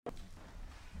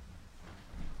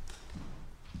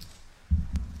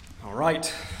All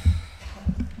right.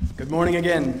 Good morning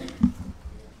again.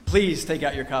 Please take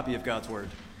out your copy of God's Word.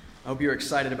 I hope you're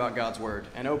excited about God's Word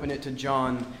and open it to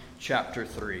John chapter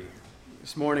 3.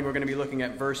 This morning we're going to be looking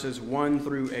at verses 1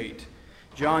 through 8.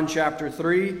 John chapter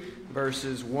 3,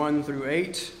 verses 1 through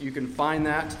 8. You can find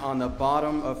that on the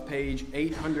bottom of page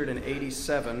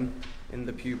 887 in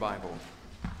the Pew Bible.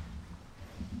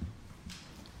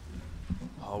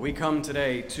 We come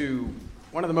today to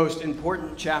one of the most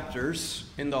important chapters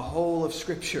in the whole of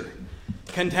Scripture,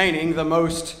 containing the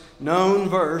most known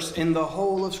verse in the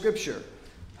whole of Scripture.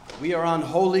 We are on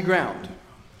holy ground,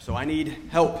 so I need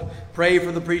help. Pray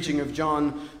for the preaching of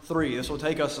John 3. This will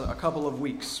take us a couple of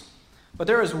weeks. But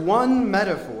there is one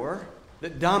metaphor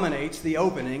that dominates the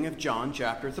opening of John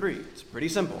chapter 3. It's pretty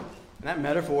simple, and that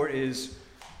metaphor is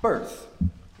birth.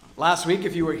 Last week,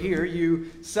 if you were here,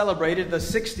 you celebrated the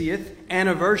 60th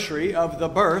anniversary of the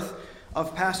birth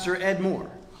of Pastor Ed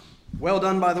Moore. Well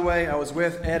done, by the way. I was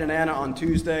with Ed and Anna on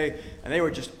Tuesday, and they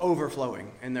were just overflowing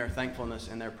in their thankfulness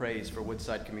and their praise for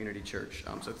Woodside Community Church.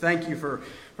 So thank you for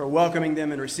welcoming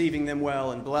them and receiving them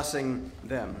well and blessing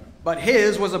them. But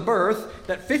his was a birth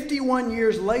that 51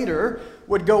 years later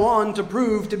would go on to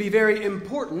prove to be very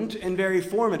important and very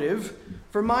formative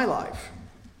for my life.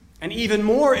 An even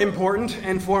more important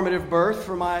and formative birth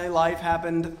for my life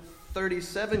happened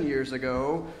 37 years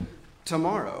ago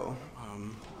tomorrow.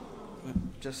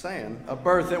 Just saying. A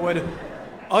birth that would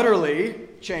utterly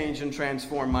change and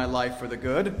transform my life for the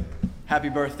good. Happy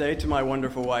birthday to my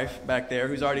wonderful wife back there,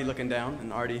 who's already looking down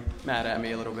and already mad at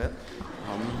me a little bit.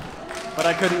 But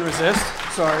I couldn't resist.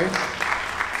 Sorry.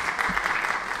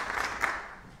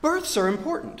 Births are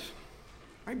important.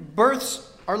 Right?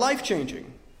 Births are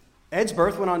life-changing. Ed's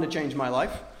birth went on to change my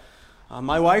life.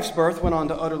 My wife's birth went on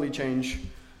to utterly change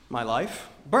my life.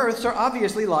 Births are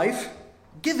obviously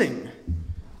life-giving.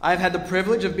 I've had the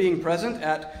privilege of being present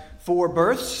at 4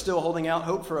 births, still holding out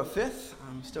hope for a 5th.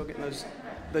 I'm still getting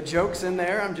the jokes in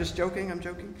there. I'm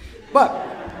joking. But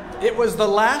it was the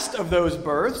last of those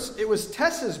births. It was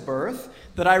Tessa's birth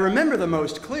that I remember the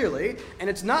most clearly,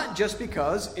 and it's not just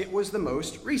because it was the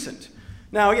most recent.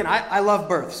 Now, again, I love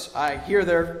births. I hear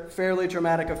they're fairly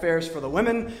traumatic affairs for the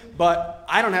women, but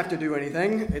I don't have to do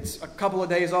anything. It's a couple of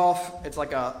days off. It's like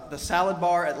the salad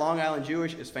bar at Long Island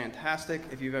Jewish is fantastic.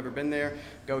 If you've ever been there,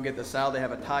 go get the salad. They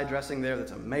have a Thai dressing there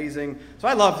that's amazing. So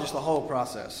I love just the whole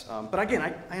process. But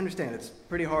again, I understand it's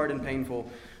pretty hard and painful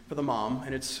for the mom,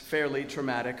 and it's fairly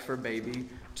traumatic for baby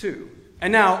too.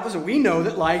 And now, listen, we know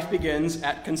that life begins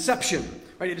at conception.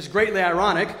 Right? It is greatly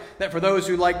ironic that for those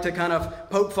who like to kind of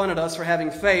poke fun at us for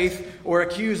having faith or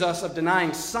accuse us of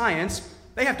denying science,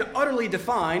 they have to utterly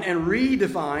deny and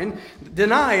redefine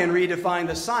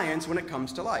the science when it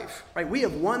comes to life. Right? We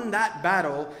have won that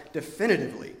battle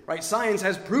definitively. Right? Science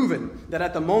has proven that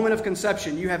at the moment of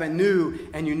conception, you have a new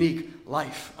and unique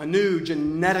life, a new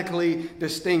genetically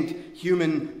distinct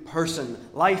human person.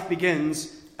 Life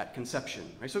begins at conception.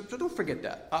 Right? So don't forget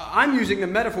that. I'm using the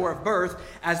metaphor of birth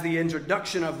as the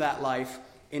introduction of that life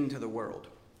into the world.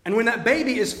 And when that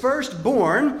baby is first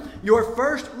born, you're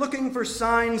first looking for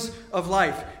signs of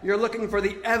life. You're looking for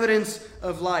the evidence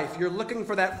of life. You're looking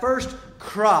for that first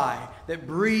cry that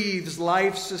breathes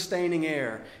life-sustaining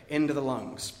air into the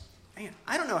lungs. Man,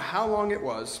 I don't know how long it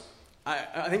was.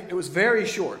 I think it was very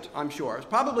short, I'm sure. It was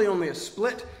probably only a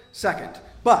split second.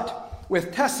 But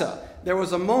with Tessa, there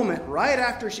was a moment right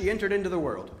after she entered into the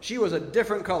world. She was a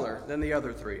different color than the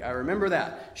other 3. I remember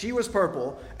that. She was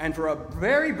purple, and for a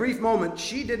very brief moment,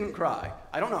 she didn't cry.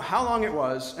 I don't know how long it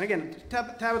was. And again,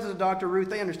 Tabitha's a doctor,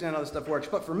 Ruth, they understand how this stuff works.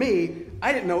 But for me,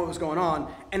 I didn't know what was going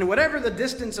on. And whatever the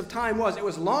distance of time was, it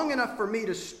was long enough for me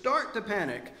to start to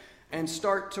panic and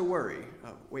start to worry.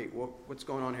 What's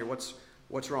going on here?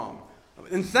 What's wrong?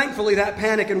 And thankfully, that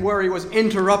panic and worry was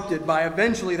interrupted by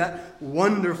eventually that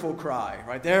wonderful cry.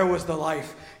 Right? There was the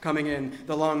life coming in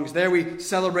the lungs. There we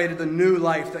celebrated the new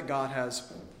life that God has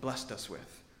blessed us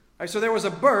with. Right? So there was a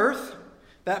birth.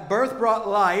 That birth brought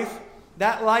life.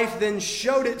 That life then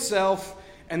showed itself,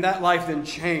 and that life then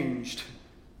changed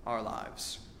our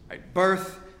lives. Right?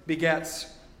 Birth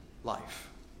begets life.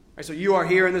 Right, so you are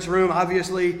here in this room,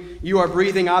 obviously. You are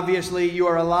breathing, obviously. You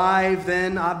are alive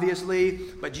then, obviously.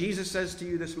 But Jesus says to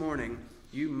you this morning,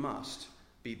 you must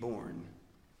be born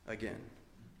again.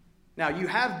 Now, you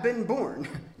have been born.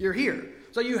 You're here.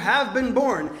 So you have been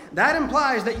born. That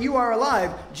implies that you are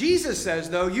alive. Jesus says,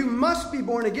 though, you must be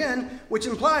born again, which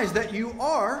implies that you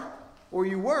are, or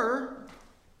you were,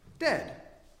 dead.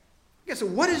 Okay, so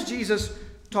what is Jesus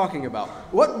talking about?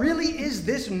 What really is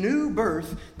this new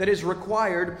birth that is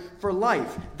required for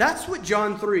life? That's what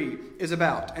John 3 is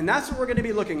about. And that's what we're going to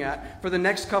be looking at for the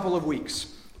next couple of weeks.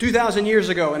 2,000 years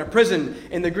ago, in a prison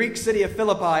in the Greek city of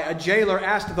Philippi, a jailer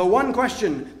asked the one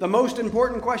question, the most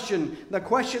important question, the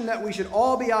question that we should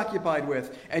all be occupied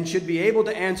with and should be able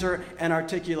to answer and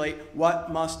articulate: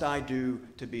 what must I do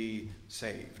to be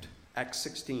saved? Acts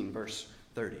 16, verse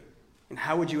 30. And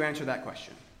how would you answer that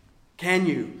question? Can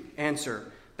you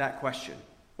answer that question?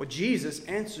 Well, Jesus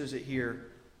answers it here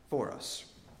for us.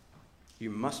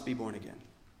 You must be born again.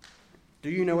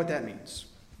 Do you know what that means?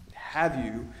 Have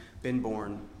you been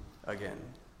born again?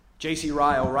 J.C.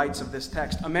 Ryle writes of this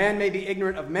text, "A man may be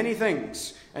ignorant of many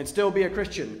things and still be a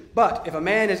Christian. But if a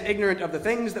man is ignorant of the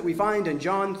things that we find in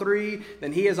John 3,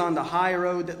 then he is on the high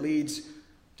road that leads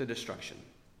to destruction."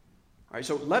 All right,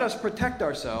 so let us protect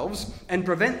ourselves and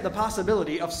prevent the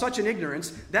possibility of such an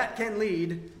ignorance that can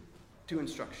lead to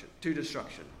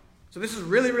destruction. So this is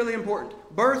really, really important.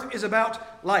 Birth is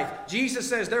about life. Jesus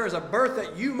says there is a birth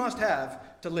that you must have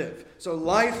to live. So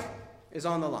life is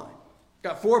on the line.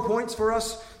 Got 4 points for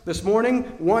us this morning.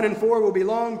 1 and 4 will be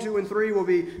long. 2 and 3 will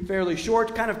be fairly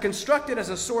short, kind of constructed as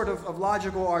a sort of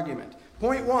logical argument.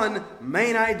 Point 1,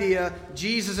 main idea,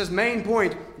 Jesus' main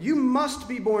point: you must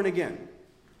be born again.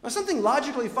 Now, something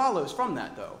logically follows from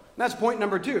that, though. That's point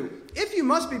number 2. If you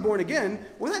must be born again,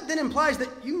 well, that then implies that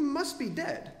you must be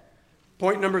dead.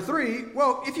 Point number 3,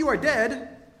 well, if you are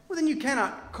dead, well, then you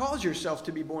cannot cause yourself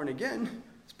to be born again.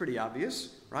 It's pretty obvious,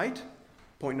 right?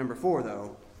 Point number 4,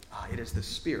 though, it is the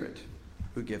Spirit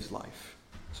who gives life.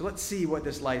 So let's see what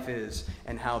this life is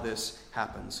and how this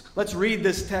happens. Let's read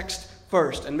this text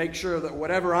first and make sure that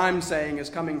whatever I'm saying is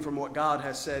coming from what God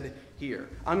has said here.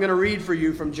 I'm going to read for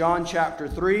you from John chapter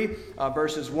 3,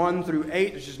 verses 1 through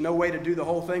 8. There's just no way to do the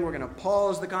whole thing. We're going to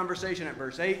pause the conversation at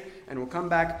verse 8, and we'll come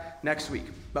back next week.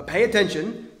 But pay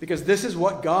attention, because this is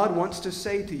what God wants to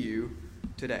say to you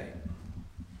today.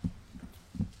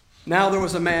 Now there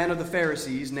was a man of the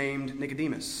Pharisees named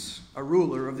Nicodemus, a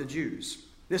ruler of the Jews.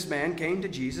 This man came to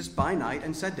Jesus by night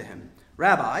and said to him,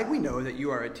 "Rabbi, we know that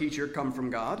you are a teacher come from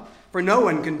God, for no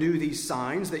one can do these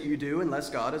signs that you do unless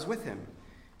God is with him."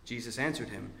 Jesus answered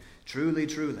him, "Truly,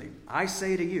 truly, I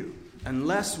say to you,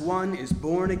 unless one is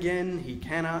born again, he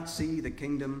cannot see the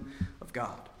kingdom of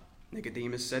God."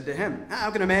 Nicodemus said to him,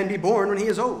 "How can a man be born when he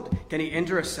is old? Can he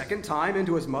enter a second time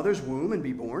into his mother's womb and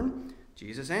be born?"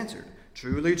 Jesus answered,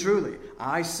 "Truly, truly,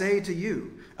 I say to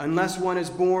you, unless one is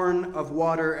born of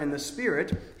water and the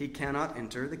Spirit, he cannot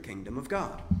enter the kingdom of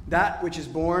God. That which is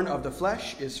born of the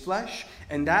flesh is flesh,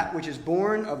 and that which is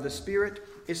born of the Spirit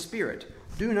is spirit.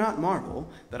 Do not marvel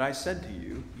that I said to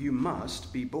you, you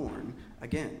must be born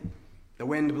again. The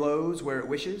wind blows where it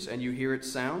wishes, and you hear its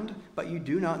sound, but you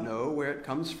do not know where it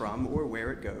comes from or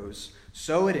where it goes.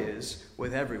 So it is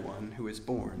with everyone who is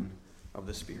born of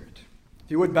the Spirit."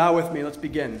 If you would bow with me, let's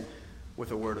begin with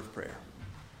a word of prayer.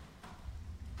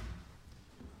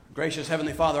 Gracious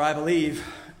Heavenly Father, I believe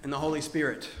in the Holy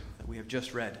Spirit that we have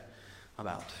just read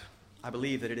about. I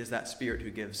believe that it is that Spirit who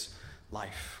gives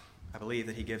life. I believe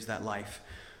that he gives that life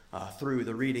through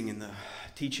the reading and the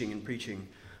teaching and preaching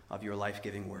of your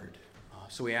life-giving word.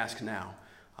 So we ask now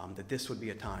that this would be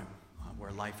a time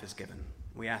where life is given.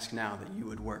 We ask now that you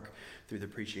would work through the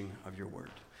preaching of your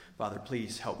word. Father,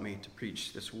 please help me to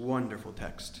preach this wonderful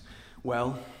text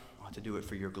well, to do it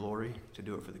for your glory, to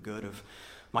do it for the good of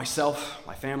myself,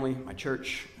 my family, my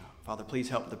church. Father, please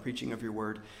help the preaching of your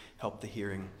word, help the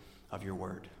hearing of your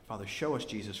word. Father, show us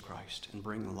Jesus Christ and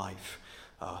bring life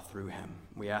through him.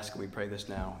 We ask and we pray this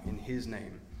now in his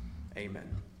name. Amen.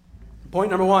 Point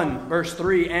number 1, verse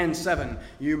 3 and 7.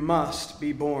 You must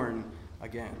be born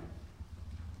again.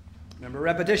 Remember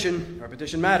repetition.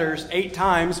 Repetition matters. 8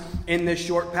 times in this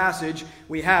short passage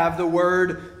we have the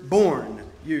word born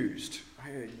used.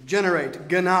 Generate,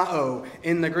 genao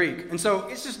in the Greek. And so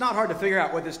it's just not hard to figure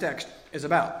out what this text is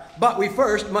about. But we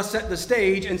first must set the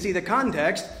stage and see the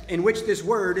context in which this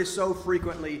word is so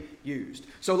frequently used.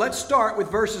 So let's start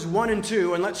with verses 1 and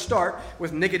 2, and let's start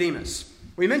with Nicodemus.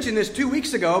 We mentioned this 2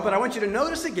 weeks ago, but I want you to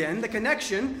notice again the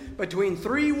connection between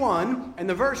 3:1 and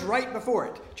the verse right before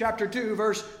it. Chapter 2,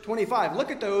 verse 25.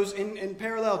 Look at those in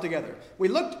parallel together. We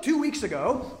looked 2 weeks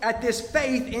ago at this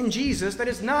faith in Jesus that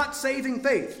is not saving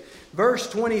faith. Verse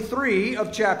 23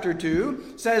 of chapter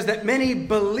 2 says that many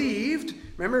believed,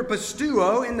 remember,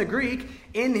 pisteuo in the Greek,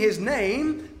 in his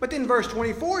name. But then verse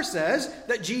 24 says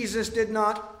that Jesus did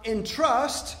not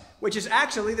entrust, which is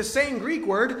actually the same Greek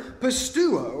word,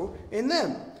 pisteuo, in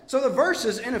them. So the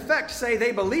verses, in effect, say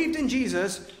they believed in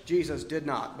Jesus. Jesus did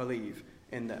not believe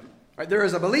in them. Right? There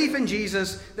is a belief in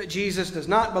Jesus that Jesus does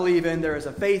not believe in. There is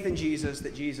a faith in Jesus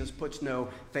that Jesus puts no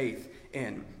faith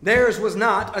in. Theirs was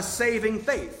not a saving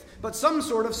faith, but some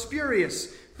sort of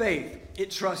spurious faith It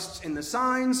trusts in the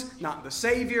signs, not the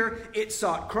Savior. It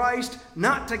sought Christ,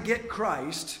 not to get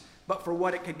Christ, but for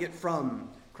what it could get from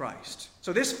Christ.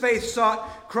 So this faith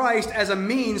sought Christ as a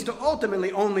means to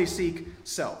ultimately only seek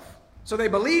self. So they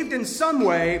believed in some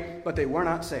way, but they were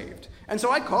not saved. And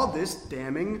so I called this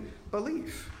damning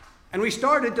belief. And we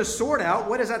started to sort out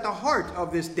what is at the heart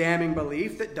of this damning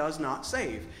belief that does not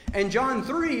save. And John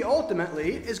 3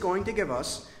 ultimately is going to give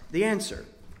us the answer.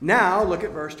 Now look at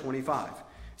verse 25.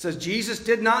 It says, Jesus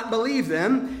did not believe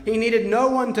them. He needed no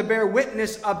one to bear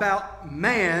witness about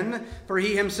man, for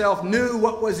he himself knew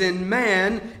what was in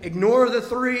man. Ignore the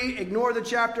 3, ignore the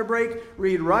chapter break,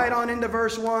 read right on into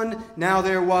verse 1. Now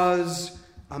there was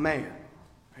a man.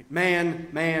 Right? Man,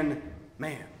 man,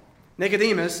 man.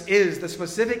 Nicodemus is the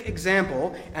specific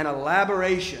example and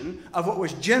elaboration of what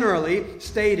was generally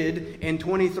stated in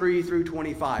 23 through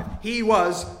 25. He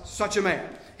was such a man.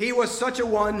 He was such a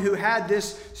one who had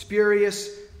this spurious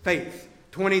faith.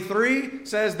 23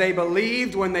 says they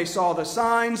believed when they saw the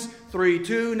signs.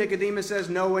 3:2, Nicodemus says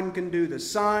no one can do the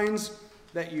signs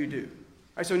that you do.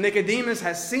 All right, so Nicodemus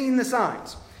has seen the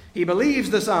signs. He believes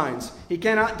the signs. He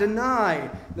cannot deny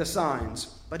the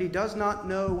signs. But he does not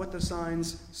know what the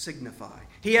signs signify.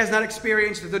 He has not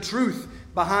experienced the truth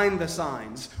behind the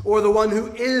signs, or the one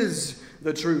who is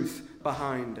the truth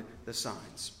behind the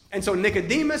signs. And so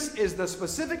Nicodemus is the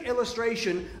specific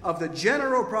illustration of the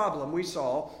general problem we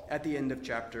saw at the end of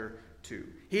chapter 2.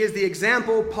 He is the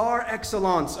example par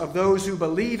excellence of those who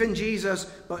believe in Jesus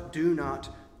but do not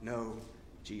know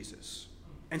Jesus.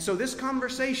 And so this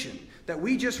conversation that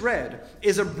we just read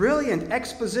is a brilliant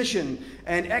exposition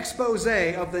and expose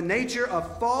of the nature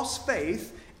of false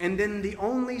faith and then the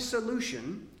only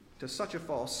solution to such a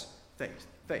false faith.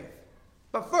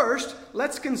 But first,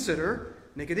 let's consider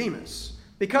Nicodemus,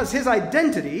 because his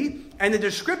identity and the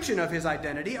description of his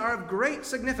identity are of great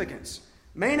significance.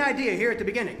 Main idea here at the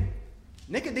beginning,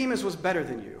 Nicodemus was better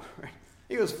than you. Right?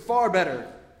 He was far better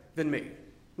than me.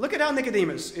 Look at how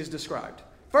Nicodemus is described.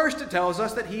 First, it tells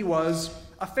us that he was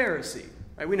a Pharisee.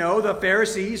 Right? We know the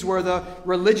Pharisees were the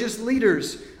religious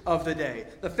leaders of the day.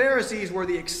 The Pharisees were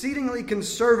the exceedingly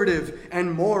conservative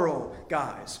and moral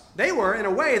guys. They were, in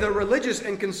a way, the religious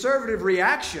and conservative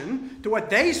reaction to what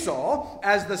they saw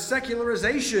as the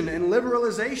secularization and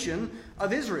liberalization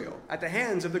of Israel at the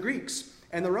hands of the Greeks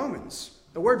and the Romans.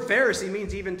 The word Pharisee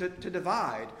means even to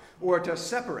divide or to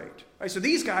separate. Right? So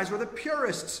these guys were the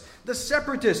purists, the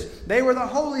separatists. They were the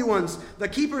holy ones, the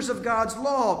keepers of God's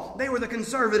law. They were the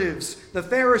conservatives. The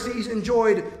Pharisees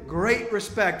enjoyed great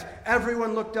respect.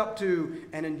 Everyone looked up to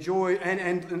and enjoyed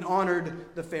and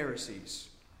honored the Pharisees.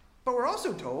 But we're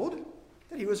also told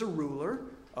that he was a ruler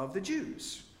of the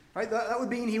Jews. Right? That would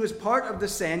mean he was part of the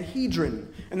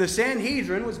Sanhedrin. And the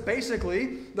Sanhedrin was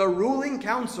basically the ruling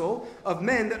council of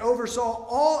men that oversaw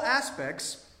all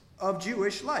aspects of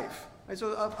Jewish life. Right?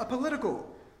 So a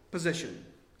political position.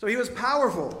 So he was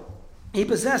powerful. He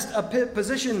possessed a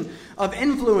position of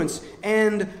influence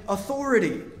and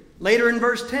authority. Later in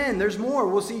verse 10, there's more.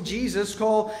 We'll see Jesus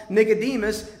call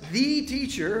Nicodemus the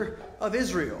teacher of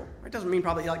Israel. It doesn't mean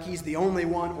probably like he's the only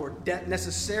one or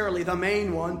necessarily the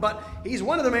main one, but he's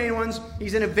one of the main ones.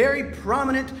 He's in a very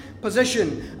prominent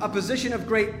position, a position of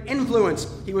great influence.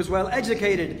 He was well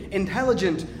educated,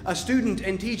 intelligent, a student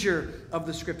and teacher of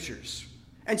the Scriptures.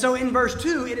 And so in verse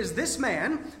 2, it is this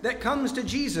man that comes to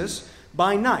Jesus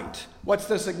by night. What's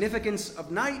the significance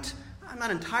of night? I'm not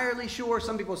entirely sure.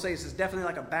 Some people say this is definitely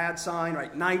like a bad sign,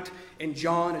 right? Night in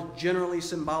John is generally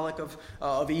symbolic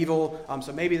of evil.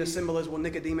 So maybe the symbol is, well,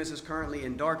 Nicodemus is currently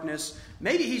in darkness.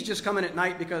 Maybe he's just coming at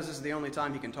night because this is the only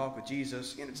time he can talk with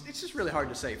Jesus. And it's just really hard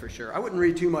to say for sure. I wouldn't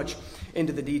read too much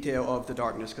into the detail of the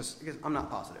darkness because I'm not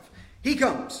positive. He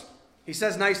comes. He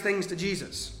says nice things to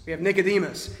Jesus. We have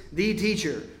Nicodemus, the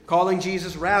teacher, calling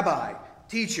Jesus rabbi,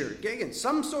 teacher. Again,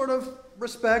 some sort of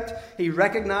respect. He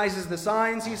recognizes the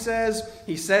signs, he says.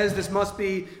 He says this must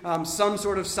be some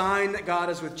sort of sign that God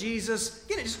is with Jesus.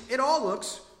 Again, it all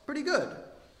looks pretty good.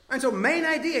 And so main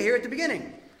idea here at the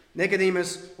beginning,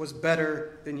 Nicodemus was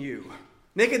better than you.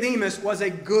 Nicodemus was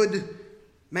a good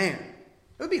man.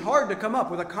 It would be hard to come up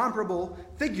with a comparable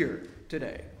figure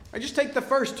today. I just take the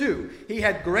first two. He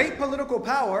had great political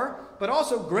power, but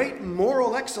also great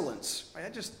moral excellence.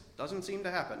 That just doesn't seem to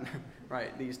happen,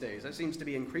 right, these days. That seems to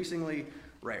be increasingly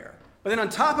rare. But then on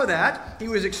top of that, he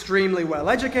was extremely well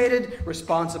educated,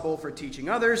 responsible for teaching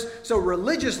others. So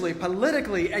religiously,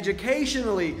 politically,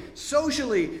 educationally,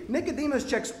 socially, Nicodemus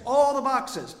checks all the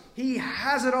boxes. He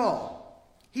has it all.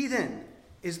 He then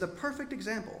is the perfect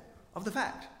example of the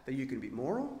fact that you can be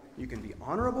moral, you can be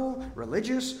honorable,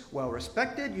 religious,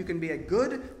 well-respected, you can be a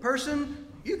good person,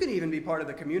 you can even be part of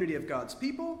the community of God's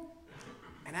people,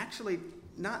 and actually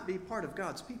not be part of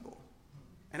God's people,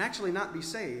 and actually not be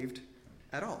saved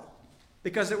at all.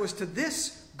 Because it was to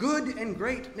this good and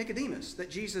great Nicodemus that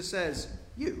Jesus says,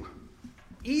 you,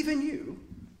 even you,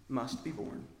 must be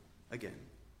born again.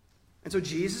 And so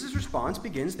Jesus' response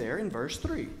begins there in verse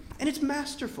 3. And it's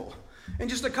masterful. In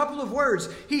just a couple of words,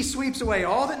 he sweeps away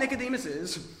all that Nicodemus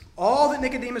is, all that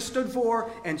Nicodemus stood for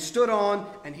and stood on,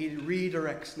 and he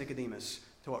redirects Nicodemus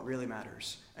to what really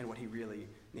matters and what he really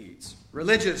needs.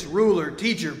 Religious, ruler,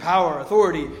 teacher, power,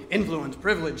 authority, influence,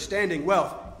 privilege, standing,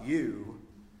 wealth. You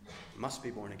must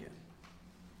be born again.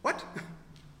 What?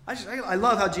 I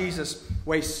love how Jesus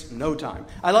wastes no time.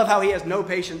 I love how he has no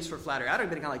patience for flattery. I'd have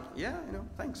been kind of like, yeah,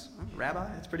 thanks, Rabbi,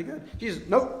 that's pretty good. Jesus,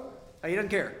 nope. He doesn't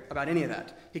care about any of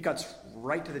that. He cuts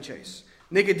right to the chase.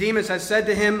 Nicodemus has said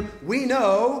to him, we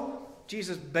know.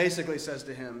 Jesus basically says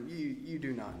to him, you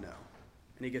do not know.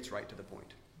 And he gets right to the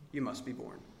point. You must be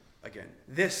born again.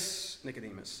 This,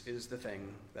 Nicodemus, is the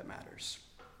thing that matters.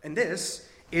 And this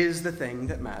is the thing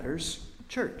that matters,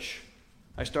 church.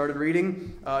 I started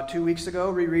reading 2 weeks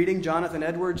ago, rereading Jonathan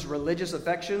Edwards' Religious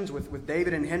Affections with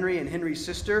David and Henry's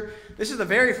sister. This is the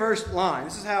very first line.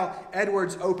 This is how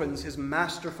Edwards opens his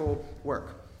masterful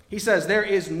work. He says, there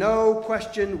is no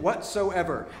question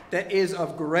whatsoever that is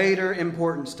of greater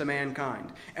importance to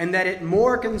mankind, and that it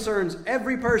more concerns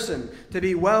every person to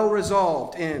be well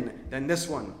resolved in than this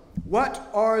one. What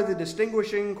are the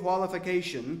distinguishing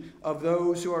qualification of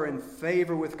those who are in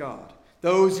favor with God?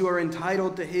 Those who are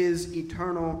entitled to his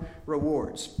eternal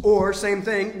rewards. Or, same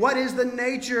thing, what is the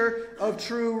nature of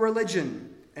true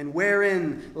religion? And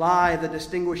wherein lie the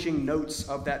distinguishing notes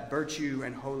of that virtue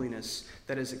and holiness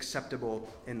that is acceptable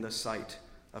in the sight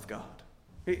of God?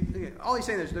 All he's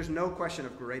saying is there's no question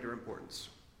of greater importance.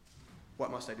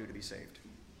 What must I do to be saved?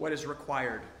 What is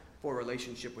required for a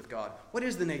relationship with God? What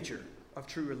is the nature of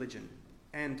true religion?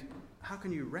 And how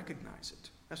can you recognize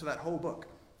it? That's what that whole book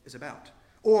is about.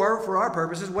 Or, for our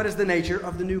purposes, what is the nature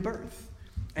of the new birth?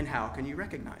 And how can you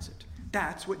recognize it?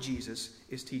 That's what Jesus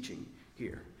is teaching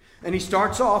here. And he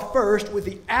starts off first with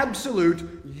the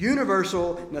absolute,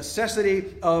 universal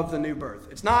necessity of the new birth.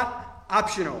 It's not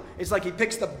optional. It's like he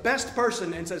picks the best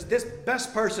person and says, this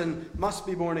best person must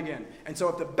be born again. And so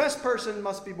if the best person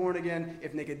must be born again,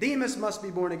 if Nicodemus must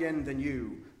be born again, then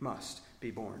you must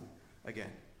be born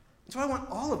again. And so I want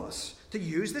all of us to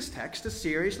use this text to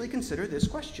seriously consider this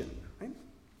question. Right?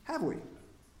 Have we?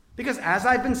 Because as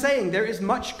I've been saying, there is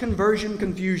much conversion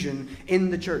confusion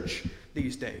in the church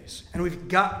these days. And we've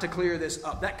got to clear this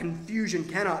up. That confusion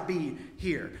cannot be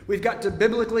here. We've got to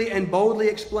biblically and boldly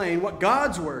explain what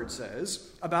God's word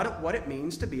says about it, what it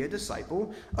means to be a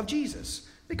disciple of Jesus.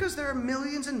 Because there are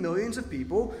millions and millions of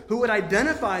people who would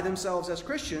identify themselves as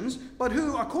Christians, but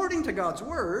who, according to God's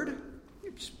word,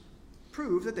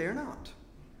 prove that they are not.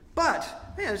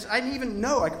 But, man, I didn't even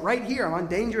know, like right here, I'm on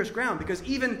dangerous ground, because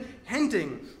even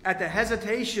hinting at the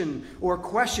hesitation or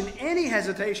question, any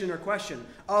hesitation or question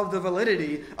of the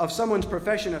validity of someone's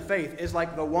profession of faith is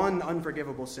like the one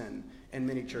unforgivable sin in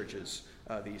many churches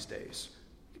these days.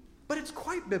 But it's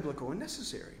quite biblical and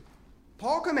necessary.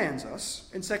 Paul commands us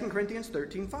in 2 Corinthians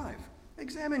 13:5,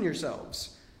 examine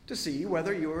yourselves to see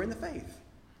whether you are in the faith.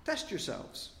 Test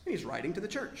yourselves. He's writing to the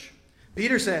church.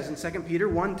 Peter says in 2 Peter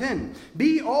 1:10,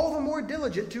 be all the more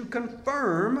diligent to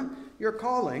confirm your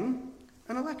calling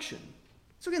and election.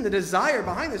 So again, the desire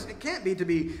behind this, it can't be to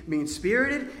be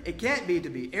mean-spirited. It can't be to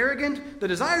be arrogant. The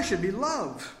desire should be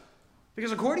love.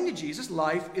 Because according to Jesus,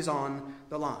 life is on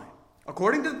the line.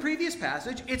 According to the previous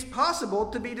passage, it's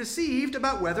possible to be deceived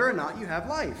about whether or not you have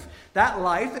life. That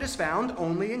life that is found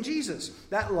only in Jesus.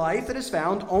 That life that is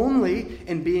found only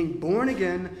in being born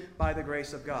again by the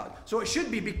grace of God. So it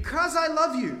should be because I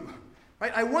love you.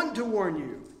 Right? I want to warn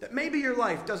you that maybe your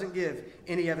life doesn't give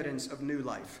any evidence of new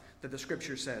life that the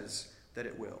Scripture says that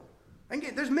it will. And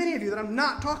there's many of you that I'm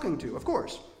not talking to, of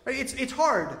course. Right? It's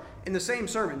hard in the same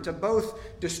sermon to both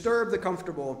disturb the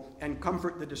comfortable and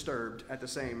comfort the disturbed at the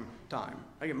same time.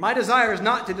 Again, my desire is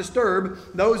not to disturb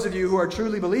those of you who are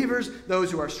truly believers,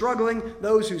 those who are struggling,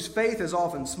 those whose faith is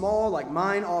often small, like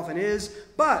mine often is.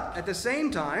 But at the same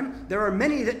time, there are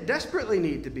many that desperately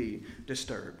need to be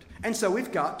disturbed. And so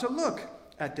we've got to look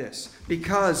at this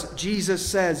because Jesus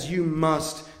says you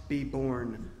must be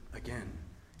born again.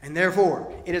 And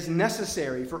therefore, it is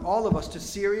necessary for all of us to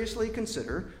seriously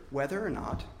consider whether or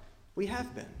not we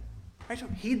have been. Right? So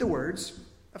heed the words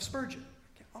of Spurgeon.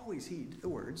 Always heed the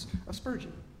words of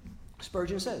Spurgeon.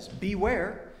 Spurgeon says,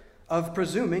 beware of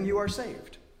presuming you are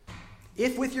saved.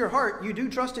 If with your heart you do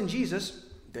trust in Jesus,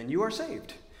 then you are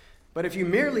saved. But if you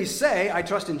merely say, I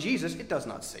trust in Jesus, it does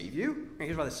not save you. And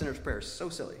here's why the sinner's prayer is so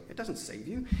silly. It doesn't save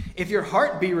you. If your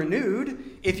heart be renewed,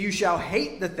 if you shall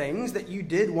hate the things that you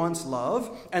did once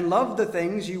love, and love the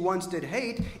things you once did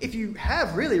hate, if you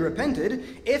have really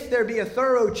repented, if there be a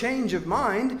thorough change of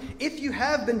mind, if you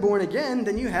have been born again,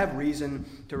 then you have reason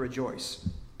to rejoice.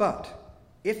 But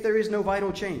if there is no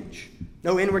vital change,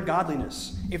 no inward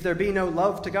godliness, if there be no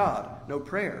love to God, no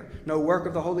prayer, no work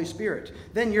of the Holy Spirit,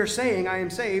 then your saying, I am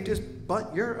saved, is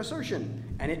but your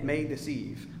assertion, and it may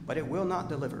deceive, but it will not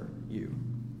deliver you.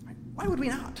 Why would we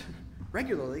not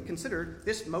regularly consider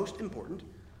this most important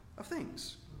of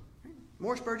things?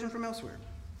 More Spurgeon from elsewhere.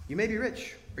 You may be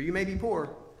rich, or you may be poor,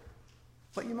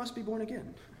 but you must be born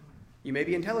again. You may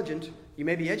be intelligent, you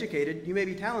may be educated, you may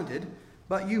be talented,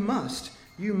 but you must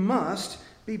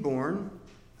be born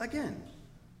again.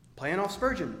 Playing off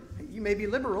Spurgeon, you may be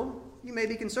liberal, you may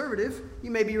be conservative,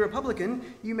 you may be Republican,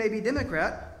 you may be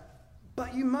Democrat,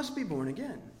 but you must be born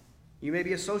again. You may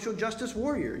be a social justice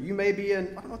warrior. You may be I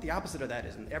don't know what the opposite of that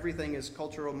is, and everything is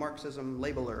cultural Marxism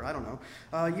labeler, I don't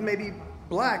know. You may be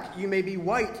black, you may be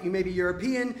white, you may be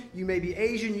European, you may be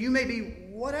Asian, you may be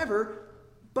whatever,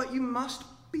 but you must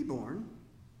be born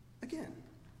again.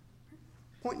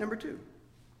 Point number 2.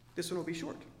 This one will be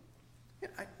short.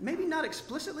 Maybe not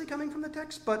explicitly coming from the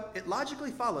text, but it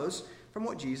logically follows from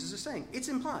what Jesus is saying. It's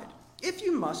implied. If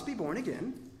you must be born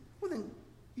again, well then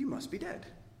you must be dead.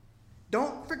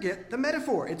 Don't forget the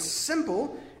metaphor. It's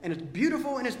simple, and it's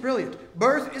beautiful, and it's brilliant.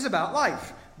 Birth is about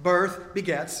life. Birth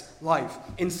begets life.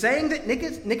 In saying that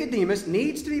Nicodemus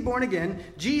needs to be born again,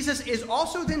 Jesus is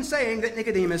also then saying that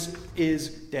Nicodemus is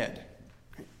dead.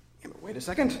 Wait a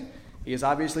second. He is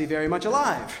obviously very much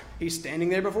alive. He's standing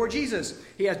there before Jesus.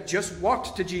 He has just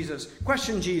walked to Jesus,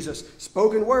 questioned Jesus,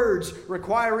 spoken words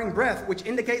requiring breath, which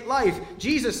indicate life.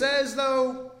 Jesus says,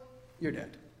 though, you're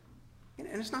dead.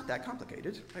 And it's not that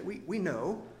complicated. Right? We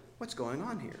know what's going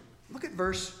on here. Look at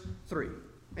verse 3.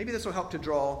 Maybe this will help to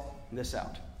draw this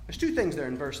out. There's 2 things there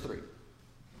in verse 3.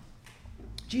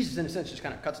 Jesus, in a sense, just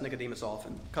kind of cuts Nicodemus off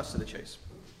and cuts to the chase.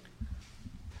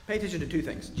 Pay attention to 2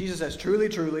 things. Jesus says, truly,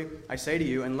 truly, I say to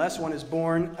you, unless one is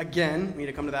born again, we need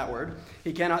to come to that word,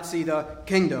 he cannot see the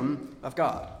kingdom of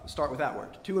God. Let's start with that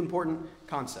word. 2 important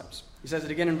concepts. He says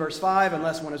it again in verse 5,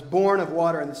 unless one is born of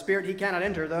water and the Spirit, he cannot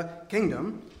enter the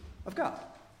kingdom of God.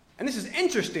 And this is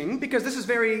interesting because this is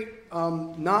very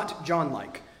not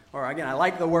John-like. Or again, I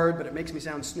like the word, but it makes me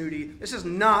sound snooty. This is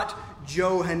not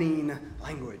Johannine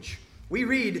language. We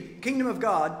read kingdom of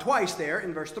God twice there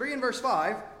in verse 3 and verse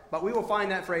 5, but we will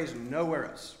find that phrase nowhere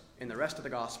else in the rest of the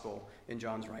gospel in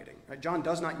John's writing. Right? John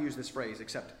does not use this phrase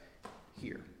except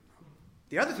here.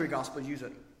 The other 3 gospels use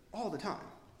it all the time,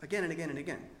 again and again and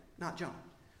again, not John.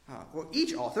 Well,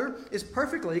 each author is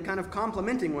perfectly kind of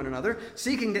complementing one another,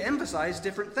 seeking to emphasize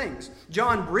different things.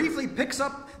 John briefly picks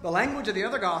up the language of the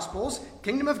other Gospels,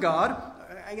 kingdom of God.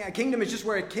 A kingdom is just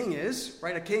where a king is,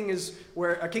 right? A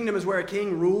kingdom is where a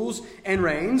king rules and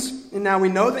reigns. And now we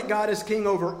know that God is king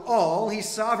over all. He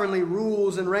sovereignly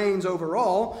rules and reigns over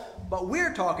all. But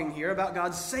we're talking here about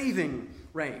God's saving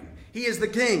reign. He is the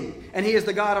king, and he is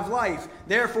the God of life.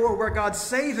 Therefore, where God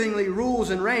savingly rules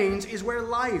and reigns is where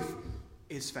life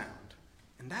is found.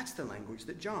 And that's the language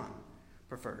that John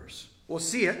prefers. We'll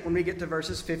see it when we get to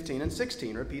verses 15 and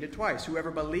 16, repeated twice.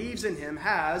 Whoever believes in him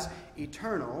has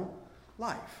eternal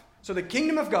life. So the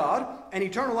kingdom of God and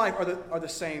eternal life are the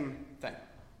same thing.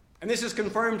 And this is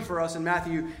confirmed for us in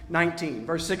Matthew 19.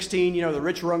 Verse 16, the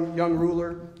rich young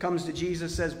ruler comes to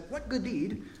Jesus, says, what good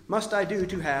deed must I do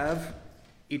to have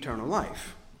eternal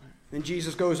life? Then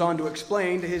Jesus goes on to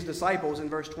explain to his disciples in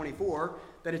verse 24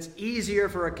 that it's easier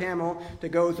for a camel to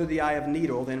go through the eye of a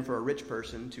needle than for a rich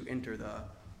person to enter the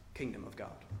kingdom of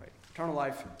God. Right? Eternal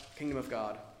life, kingdom of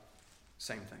God,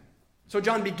 same thing. So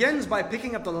John begins by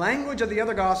picking up the language of the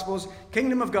other Gospels,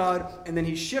 kingdom of God, and then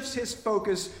he shifts his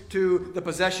focus to the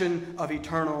possession of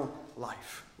eternal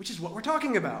life, which is what we're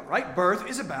talking about, right? Birth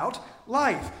is about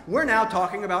life. We're now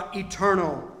talking about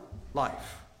eternal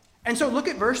life. And so look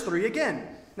at verse 3 again.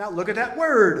 Now look at that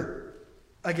word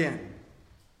again.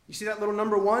 You see that little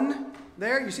number 1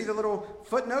 there? You see the little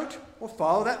footnote? Well,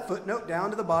 follow that footnote down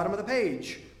to the bottom of the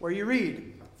page where you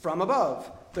read, from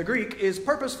above. The Greek is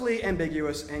purposefully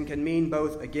ambiguous and can mean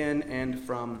both again and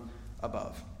from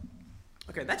above.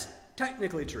 Okay, that's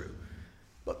technically true.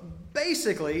 But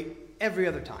basically, every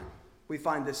other time we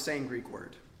find this same Greek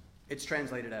word, it's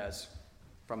translated as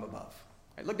from above.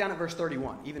 Right, look down at verse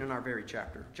 31, even in our very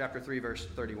chapter. Chapter 3, verse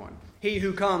 31. He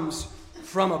who comes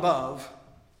from above,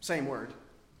 same word,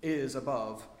 is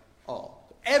above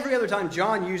all. Every other time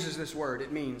John uses this word,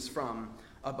 it means from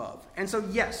above. And so,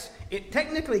 yes, it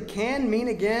technically can mean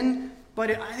again, but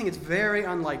I think it's very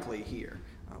unlikely here.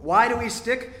 Why do we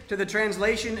stick to the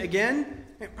translation again?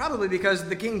 Probably because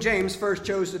the King James first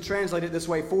chose to translate it this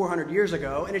way 400 years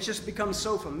ago, and it's just become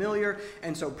so familiar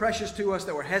and so precious to us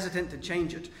that we're hesitant to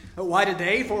change it. But why did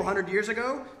they, 400 years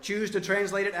ago, choose to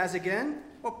translate it as again?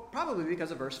 Well, probably because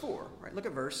of verse 4. Right? Look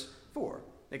at verse 4.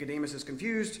 Nicodemus is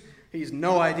confused. He's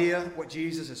no idea what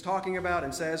Jesus is talking about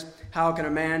and says, "How can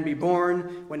a man be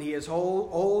born when he is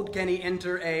old? Can he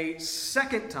enter a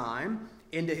second time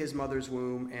into his mother's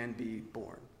womb and be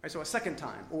born?" Right? So a second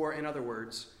time, or in other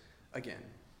words, again.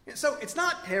 So it's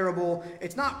not terrible,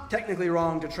 it's not technically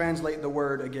wrong to translate the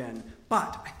word again,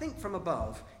 but I think from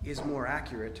above is more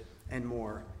accurate and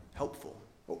more helpful.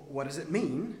 What does it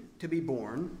mean to be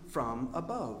born from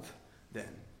above then?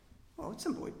 Well, it's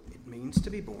simple. It means to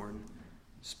be born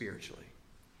spiritually.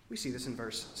 We see this in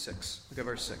verse 6. Look at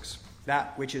verse 6.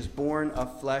 That which is born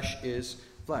of flesh is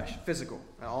flesh, physical.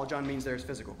 All John means there is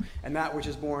physical. And that which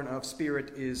is born of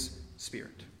spirit is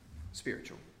spirit,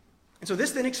 spiritual. And so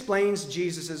this then explains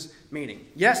Jesus' meaning.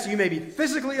 Yes, you may be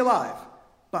physically alive,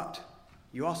 but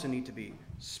you also need to be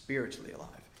spiritually alive.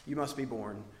 You must be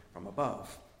born from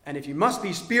above. And if you must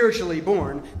be spiritually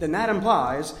born, then that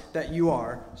implies that you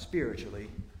are spiritually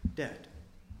dead.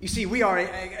 You see, we are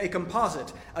a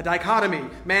composite, a dichotomy.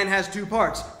 Man has two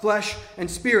parts, flesh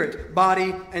and spirit,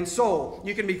 body and soul.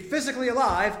 You can be physically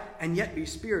alive and yet be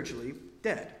spiritually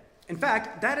dead. In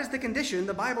fact, that is the condition,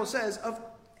 the Bible says, of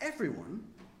everyone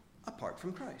apart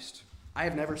from Christ. I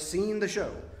have never seen the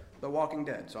show, The Walking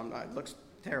Dead, so it looks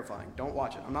terrifying. Don't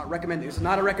watch it. I'm not recommending. It's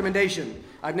not a recommendation.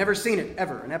 I've never seen it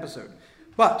ever, an episode.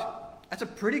 But that's a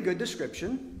pretty good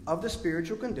description of the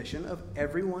spiritual condition of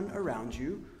everyone around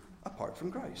you apart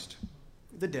from Christ.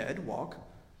 The dead walk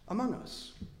among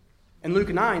us. In Luke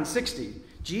 9:60,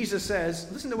 Jesus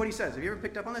says, listen to what he says. Have you ever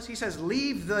picked up on this? He says,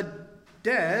 "Leave the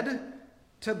dead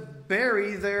to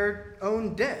bury their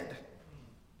own dead."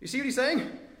 You see what he's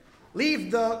saying?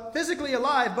 Leave the physically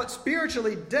alive but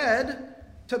spiritually dead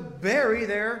to bury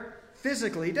their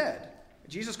physically dead.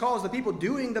 Jesus calls the people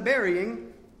doing the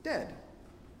burying dead.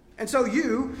 And so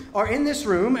you are in this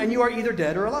room and you are either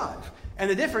dead or alive. And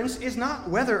the difference is not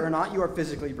whether or not you are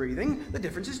physically breathing. The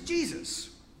difference is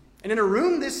Jesus. And in a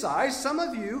room this size, some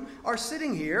of you are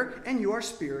sitting here and you are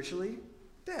spiritually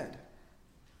dead.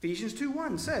 Ephesians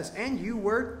 2:1 says, "And you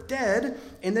were dead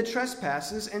in the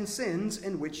trespasses and sins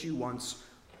in which you once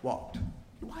walked."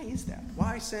 Why is that?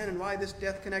 Why sin and why this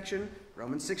death connection?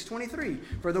 Romans 6:23.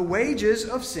 "For the wages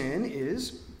of sin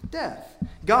is death.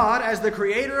 God, as the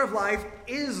creator of life,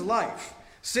 is life.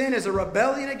 Sin is a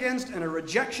rebellion against and a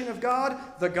rejection of God,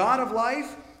 the God of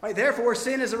life. Right? Therefore,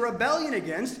 sin is a rebellion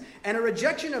against and a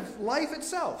rejection of life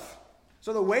itself.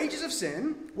 So the wages of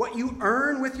sin, what you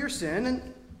earn with your sin,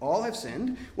 and all have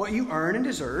sinned, what you earn and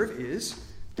deserve is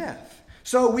death.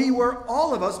 So we were,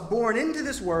 all of us, born into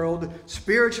this world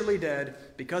spiritually dead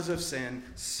because of sin,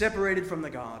 separated from the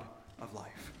God of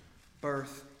life.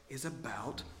 Birth is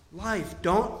about life.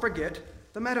 Don't forget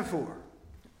the metaphor.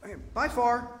 By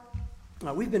far,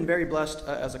 we've been very blessed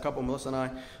as a couple, Melissa and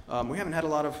I. We haven't had a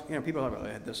lot of, people have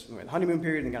had this honeymoon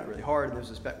period and got it really hard. And there's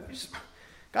this,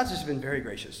 God's just been very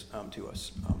gracious to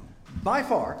us. By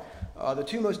far, the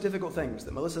two most difficult things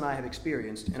that Melissa and I have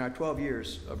experienced in our 12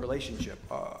 years of relationship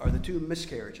are the two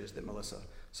miscarriages that Melissa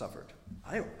suffered.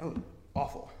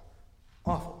 Awful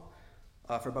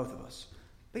for both of us.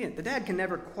 But again, the dad can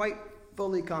never quite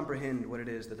fully comprehend what it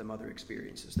is that the mother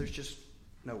experiences. There's just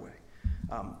no way.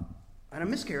 And a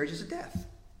miscarriage is a death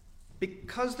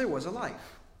because there was a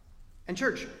life. And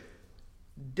church,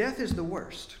 death is the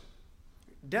worst.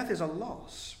 Death is a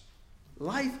loss.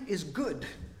 Life is good.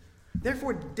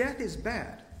 Therefore, death is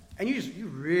bad. And you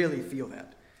really feel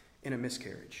that in a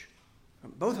miscarriage.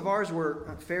 Both of ours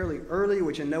were fairly early,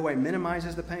 which in no way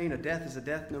minimizes the pain. A death is a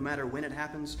death no matter when it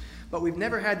happens. But we've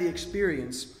never had the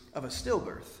experience of a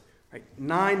stillbirth. Right?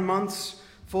 9 months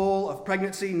full of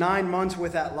pregnancy, 9 months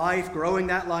with that life, growing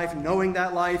that life, knowing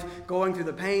that life, going through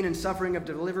the pain and suffering of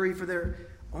delivery for there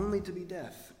only to be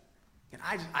death. And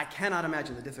I cannot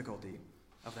imagine the difficulty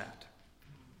of that.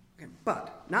 Okay,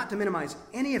 but not to minimize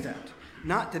any of that,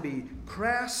 not to be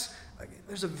crass,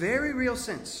 there's a very real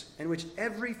sense in which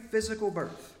every physical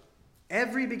birth,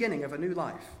 every beginning of a new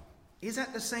life, is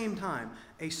at the same time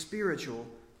a spiritual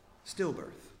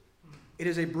stillbirth. It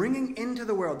is a bringing into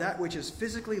the world that which is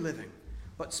physically living,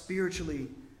 but spiritually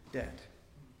dead.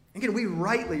 Again, we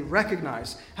rightly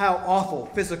recognize how awful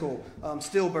physical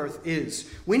stillbirth is.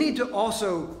 We need to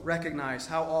also recognize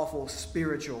how awful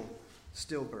spiritual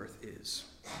stillbirth is.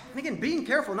 And again, being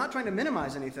careful, not trying to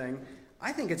minimize anything,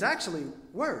 I think it's actually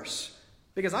worse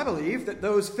Because I believe that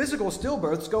those physical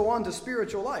stillbirths go on to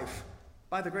spiritual life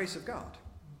by the grace of God.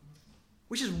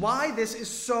 Which is why this is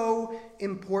so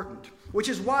important. Which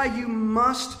is why you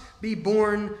must be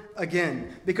born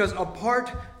again. Because apart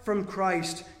from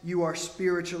Christ, you are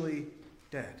spiritually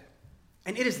dead.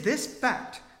 And it is this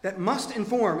fact that must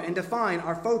inform and define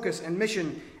our focus and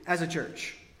mission as a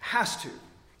church. Has to.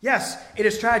 Yes, it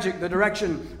is tragic, the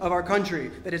direction of our country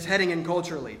that it's heading in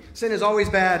culturally. Sin is always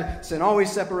bad. Sin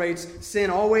always separates.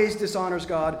 Sin always dishonors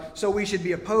God. So we should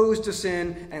be opposed to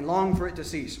sin and long for it to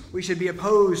cease. We should be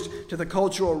opposed to the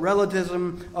cultural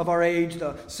relativism of our age,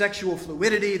 the sexual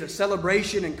fluidity, the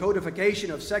celebration and codification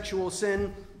of sexual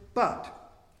sin. But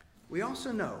we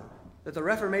also know that the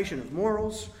reformation of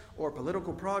morals or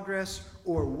political progress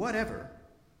or whatever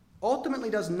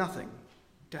ultimately does nothing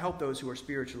to help those who are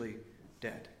spiritually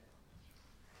dead.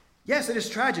 Yes, it is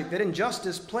tragic that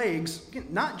injustice plagues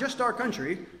not just our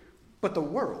country, but the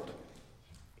world.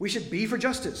 We should be for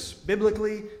justice,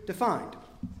 biblically defined.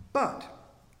 But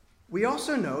we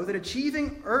also know that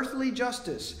achieving earthly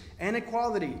justice and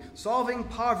equality, solving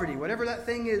poverty, whatever that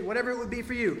thing is, whatever it would be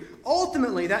for you,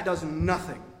 ultimately that does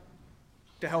nothing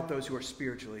to help those who are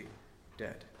spiritually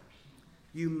dead.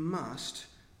 You must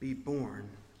be born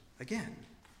again.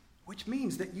 Which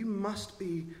means that you must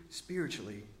be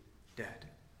spiritually dead.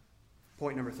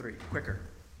 Point number 3, quicker.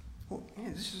 Well, yeah,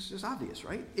 this is just obvious,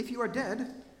 right? If you are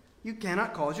dead, you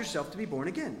cannot cause yourself to be born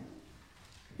again.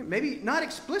 Maybe not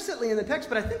explicitly in the text,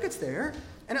 but I think it's there,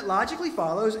 and it logically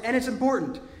follows, and it's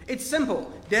important. It's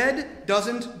simple. Dead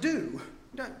doesn't do.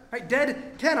 Right?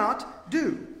 Dead cannot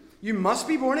do. You must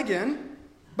be born again,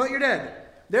 but you're dead.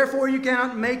 Therefore, you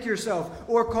cannot make yourself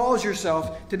or cause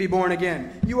yourself to be born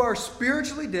again. You are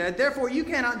spiritually dead. Therefore, you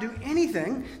cannot do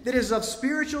anything that is of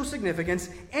spiritual significance,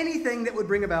 anything that would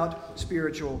bring about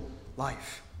spiritual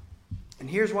life. And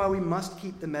here's why we must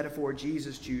keep the metaphor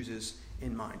Jesus chooses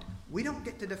in mind. We don't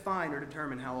get to define or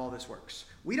determine how all this works.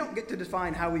 We don't get to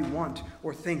define how we want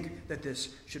or think that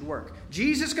this should work.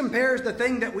 Jesus compares the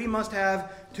thing that we must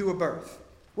have to a birth.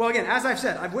 Well, again, as I've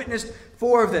said, I've witnessed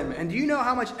 4 of them. And do you know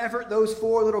how much effort those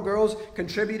 4 little girls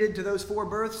contributed to those 4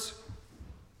 births?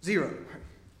 0.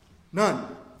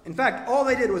 None. In fact, all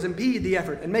they did was impede the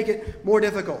effort and make it more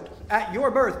difficult. At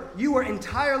your birth, you were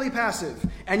entirely passive,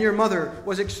 and your mother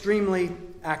was extremely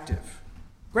active.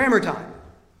 Grammar time.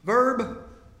 Verb,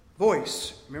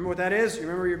 voice. Remember what that is? You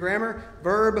remember your grammar?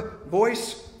 Verb,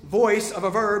 voice. Voice of a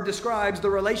verb describes the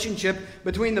relationship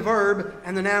between the verb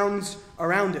and the nouns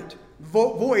around it.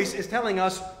 Voice is telling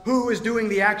us who is doing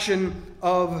the action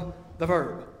of the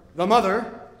verb. The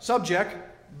mother, subject,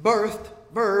 birthed,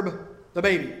 verb, the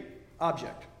baby,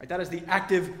 object. Right? That is the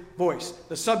active voice.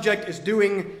 The subject is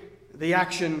doing the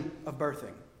action of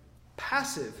birthing.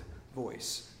 Passive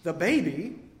voice. The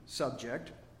baby,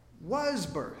 subject, was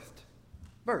birthed,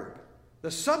 verb. The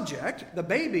subject, the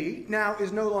baby, now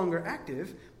is no longer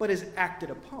active, but is acted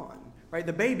upon. Right?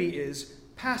 The baby is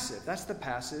passive. That's the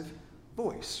passive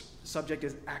voice. The subject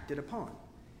is acted upon.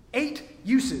 8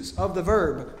 uses of the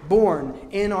verb born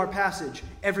in our passage.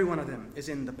 Every one of them is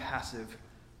in the passive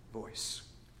voice.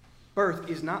 Birth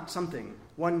is not something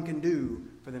one can do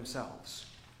for themselves,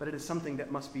 but it is something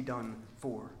that must be done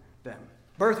for them.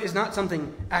 Birth is not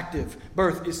something active.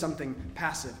 Birth is something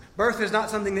passive. Birth is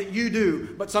not something that you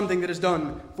do, but something that is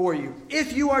done for you.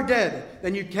 If you are dead,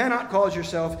 then you cannot cause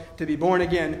yourself to be born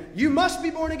again. You must be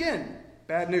born again.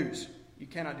 Bad news. You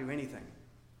cannot do anything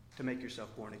to make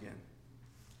yourself born again.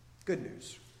 Good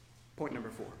news. Point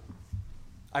number 4.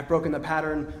 I've broken the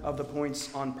pattern of the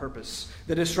points on purpose.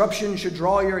 The disruption should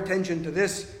draw your attention to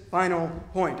this final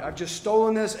point. I've just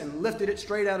stolen this and lifted it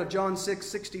straight out of John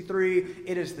 6:63.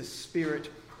 It is the Spirit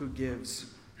who gives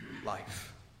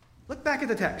life. Look back at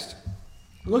the text.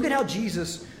 Look at how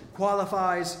Jesus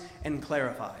qualifies and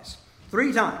clarifies.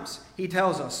 3 times he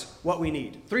tells us what we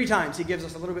need. 3 times he gives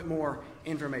us a little bit more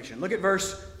information. Look at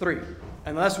verse 3.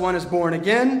 Unless one is born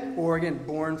again, or again,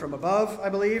 born from above, I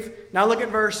believe. Now look at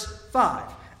verse 5.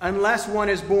 Unless one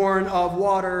is born of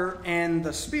water and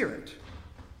the Spirit.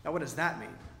 Now what does that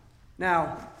mean?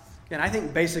 Now, again, I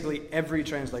think basically every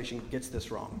translation gets this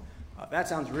wrong. That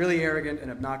sounds really arrogant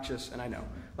and obnoxious, and I know.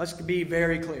 Let's be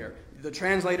very clear. The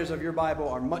translators of your Bible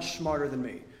are much smarter than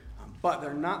me, but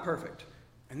they're not perfect.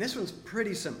 And this one's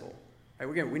pretty simple. Right,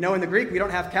 again, we know in the Greek we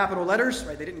don't have capital letters.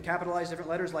 Right? They didn't capitalize different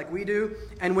letters like we do.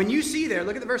 And when you see there,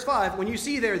 look at the verse 5, when you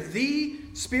see there the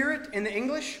Spirit in the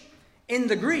English, in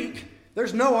the Greek,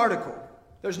 there's no article.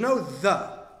 There's no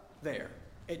the there.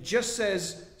 It just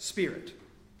says Spirit.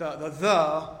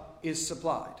 The is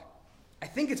supplied. I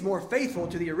think it's more faithful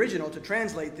to the original to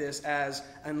translate this as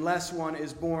unless one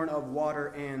is born of water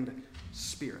and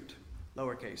Spirit.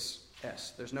 lowercase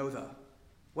s. There's no the.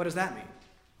 What does that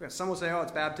mean? Some will say, oh,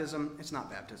 it's baptism. It's not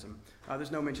baptism.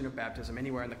 There's no mention of baptism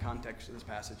anywhere in the context of this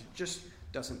passage. It just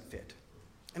doesn't fit.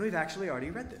 And we've actually already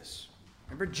read this.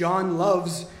 Remember, John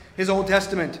loves his Old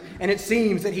Testament, and it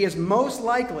seems that he is most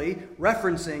likely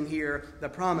referencing here the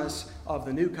promise of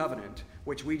the new covenant,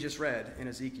 which we just read in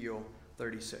Ezekiel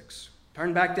 36.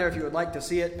 Turn back there if you would like to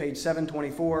see it, page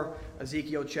 724,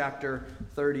 Ezekiel chapter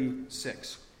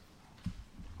 36.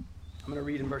 I'm going to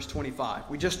read in verse 25.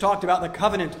 We just talked about the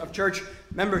covenant of church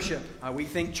membership. We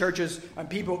think churches and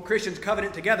people, Christians,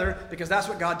 covenant together because that's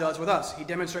what God does with us. He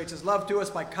demonstrates his love to us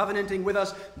by covenanting with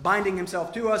us, binding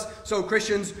himself to us. So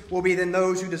Christians will be then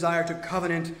those who desire to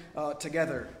covenant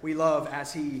together. We love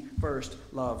as he first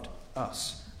loved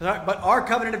us. But our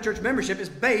covenant of church membership is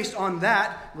based on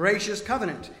that gracious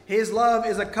covenant. His love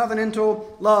is a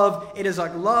covenantal love. It is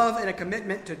a love and a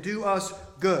commitment to do us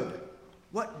good.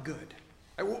 What good?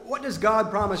 What does God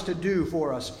promise to do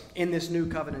for us in this new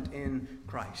covenant in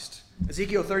Christ?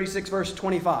 Ezekiel 36, verse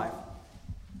 25.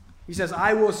 He says,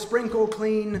 I will sprinkle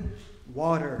clean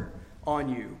water on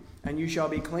you, and you shall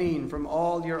be clean from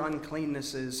all your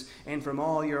uncleannesses, and from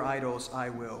all your idols I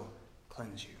will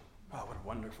cleanse you. Oh, what a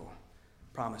wonderful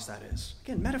promise that is.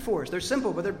 Again, metaphors. They're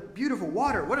simple, but they're beautiful.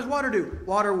 Water. What does water do?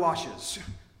 Water washes.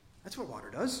 That's what water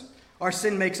does. Our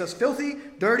sin makes us filthy,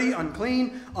 dirty,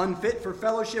 unclean, unfit for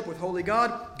fellowship with holy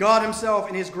God. God himself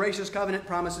in his gracious covenant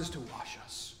promises to wash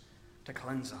us, to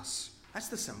cleanse us. That's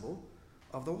the symbol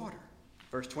of the water.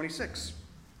 Verse 26,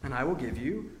 and I will give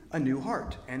you a new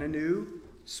heart and a new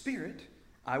spirit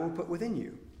I will put within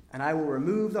you. And I will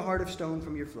remove the heart of stone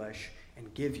from your flesh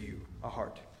and give you a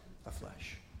heart of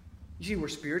flesh. You see, we're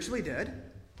spiritually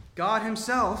dead. God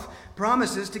himself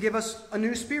promises to give us a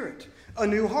new spirit, a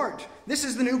new heart. This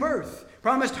is the new birth,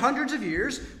 promised hundreds of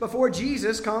years before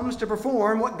Jesus comes to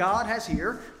perform what God has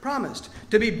here promised.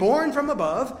 To be born from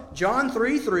above, John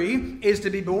 3:3, is to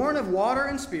be born of water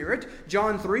and spirit.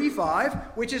 John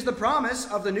 3:5, which is the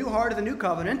promise of the new heart of the new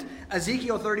covenant.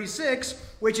 Ezekiel 36,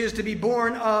 which is to be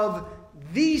born of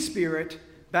the Spirit.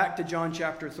 Back to John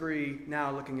chapter 3,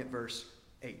 now looking at verse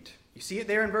 8. You see it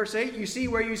there in verse 8? You see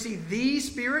where you see the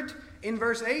Spirit in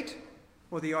verse 8?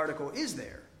 Well, the article is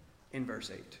there in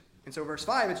verse 8. And so verse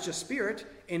 5, it's just Spirit.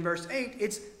 In verse 8,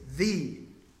 it's the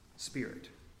Spirit.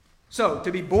 So,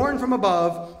 to be born from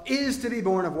above is to be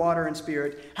born of water and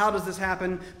Spirit. How does this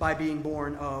happen? By being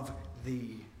born of the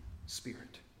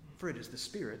Spirit. For it is the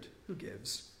Spirit who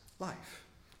gives life.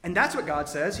 And that's what God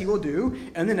says he will do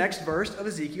in the next verse of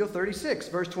Ezekiel 36.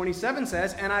 Verse 27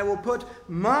 says, and I will put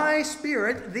my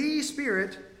Spirit, the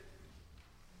Spirit,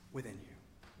 within you.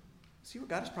 See what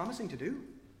God is promising to do?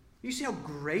 You see how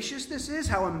gracious this is?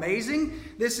 How amazing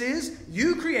this is?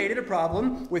 You created a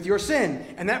problem with your sin,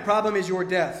 and that problem is your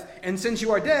death. And since you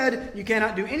are dead, you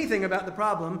cannot do anything about the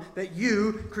problem that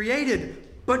you created.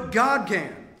 But God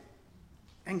can.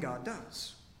 And God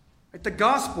does. The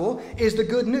gospel is the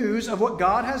good news of what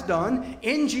God has done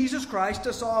in Jesus Christ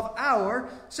to solve our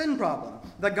sin problem.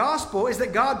 The gospel is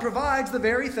that God provides the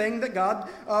very thing that God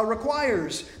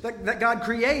requires, that God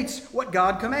creates what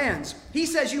God commands. He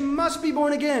says you must be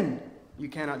born again. You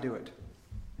cannot do it.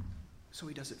 So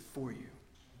he does it for you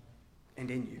and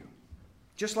in you.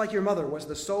 Just like your mother was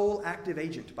the sole active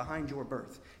agent behind your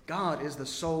birth, God is the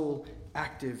sole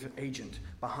active agent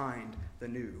behind the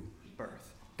new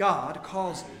birth. God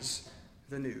causes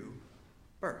the new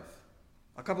birth.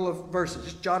 A couple of verses.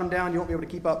 Just jot them down. You won't be able to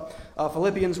keep up.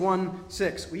 Philippians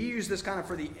 1:6. We use this kind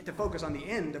of to focus on the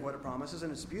end of what it promises,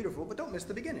 and it's beautiful, but don't miss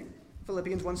the beginning.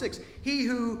 Philippians 1:6. He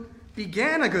who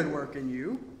began a good work in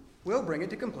you will bring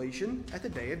it to completion at the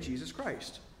day of Jesus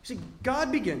Christ. You see,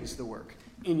 God begins the work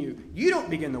in you. You don't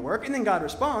begin the work, and then God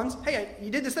responds, hey, you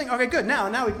did this thing. Okay, good.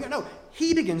 Now we can go. No,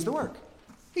 he begins the work.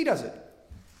 He does it.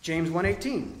 James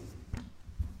 1:18.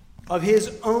 Of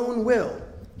his own will,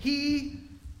 he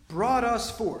brought us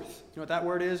forth. You know what that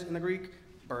word is in the Greek?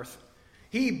 Birth.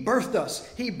 He birthed us.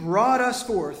 He brought us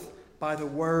forth by the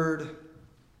word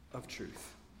of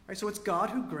truth. Right, so it's God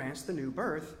who grants the new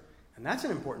birth. And that's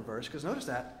an important verse because notice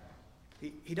that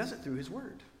he does it through his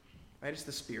word. Right? It's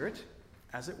the Spirit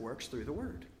as it works through the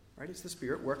word. Right? It's the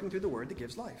Spirit working through the word that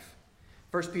gives life.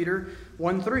 1 Peter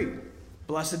 1:3.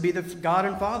 Blessed be the God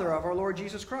and Father of our Lord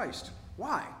Jesus Christ.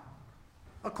 Why?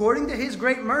 According to his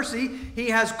great mercy,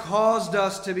 he has caused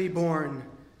us to be born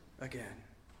again.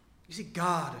 You see,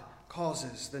 God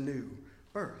causes the new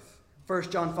birth. 1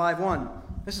 John 5:1.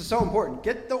 This is so important.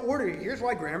 Get the order. Here's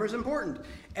why grammar is important.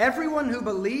 Everyone who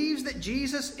believes that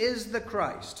Jesus is the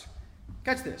Christ.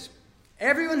 Catch this.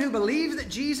 Everyone who believes that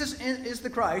Jesus is the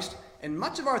Christ, and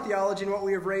much of our theology and what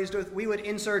we have raised with, we would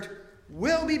insert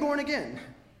will be born again.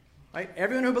 Right?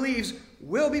 Everyone who believes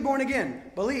will be born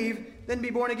again. Believe, then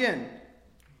be born again.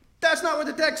 That's not what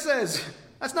the text says.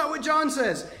 That's not what John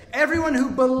says. Everyone who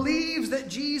believes that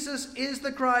Jesus is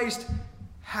the Christ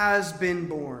has been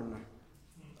born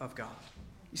of God.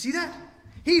 You see that?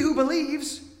 He who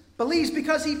believes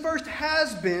because he first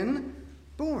has been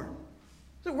born.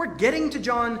 So we're getting to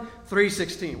John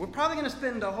 3:16. We're probably going to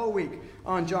spend a whole week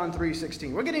on John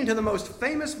 3:16. We're getting to the most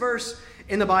famous verse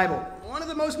in the Bible, one of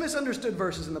the most misunderstood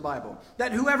verses in the Bible,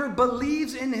 that whoever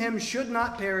believes in him should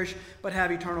not perish but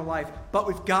have eternal life. But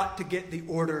we've got to get the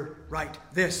order right.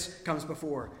 This comes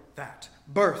before that.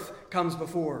 Birth comes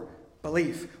before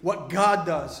belief. What God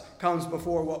does comes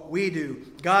before what we do.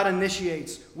 God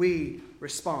initiates, we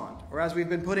respond. Or as we've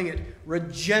been putting it,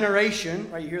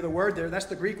 regeneration, right? You hear the word there, that's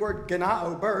the Greek word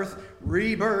genao, birth,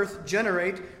 rebirth,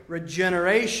 generate.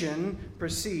 Regeneration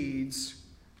precedes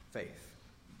faith.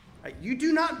 Right? You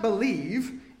do not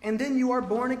believe and then you are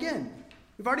born again.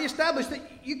 We've already established that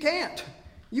you can't.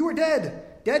 You are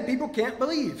dead. Dead people can't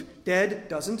believe. Dead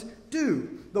doesn't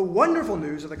do. The wonderful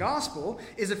news of the gospel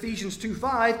is Ephesians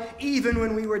 2:5. Even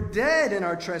when we were dead in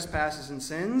our trespasses and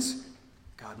sins,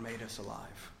 God made us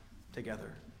alive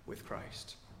together with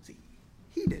Christ. See,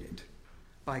 he did it.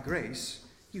 By grace,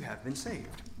 you have been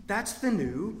saved. That's the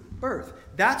new birth.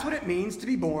 That's what it means to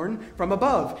be born from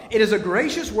above. It is a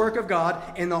gracious work of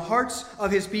God in the hearts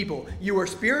of his people. You were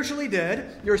spiritually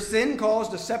dead. Your sin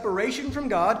caused a separation from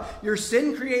God. Your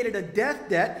sin created a death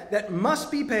debt that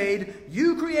must be paid.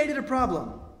 You created a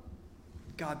problem.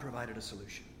 God provided a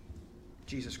solution.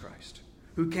 Jesus Christ,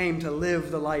 who came to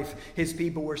live the life his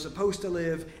people were supposed to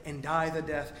live and die the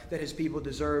death that his people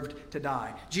deserved to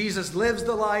die. Jesus lives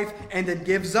the life and then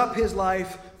gives up his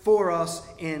life for us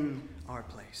in our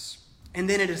place. And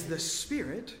then it is the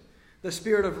Spirit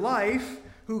of life,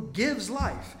 who gives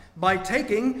life by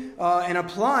taking and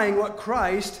applying what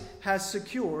Christ has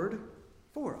secured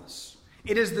for us.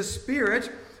 It is the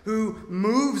Spirit who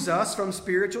moves us from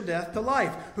spiritual death to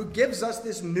life, who gives us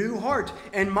this new heart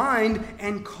and mind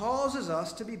and causes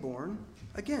us to be born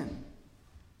again.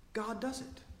 God does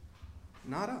it,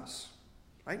 not us.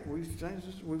 Right?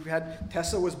 We've had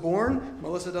Tessa was born.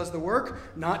 Melissa does the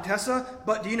work, not Tessa.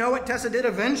 But do you know what Tessa did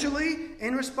eventually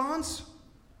in response?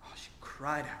 Oh, she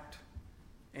cried out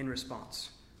in response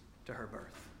to her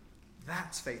birth.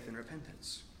 That's faith and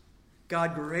repentance.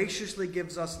 God graciously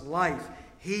gives us life.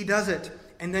 He does it.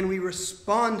 And then we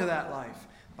respond to that life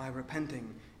by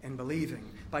repenting and believing,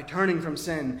 by turning from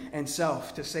sin and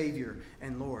self to Savior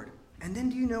and Lord. And then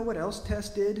do you know what else Tess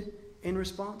did in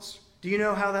response? Do you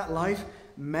know how that life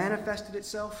manifested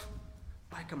itself?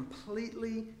 By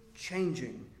completely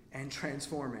changing and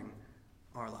transforming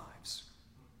our lives.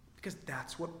 Because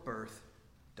that's what birth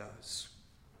does.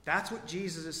 That's what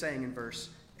Jesus is saying in verse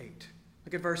 8.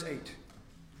 Look at verse 8.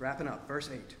 Wrapping up, verse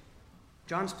 8.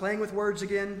 John's playing with words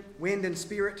again. Wind and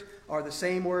spirit are the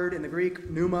same word in the Greek,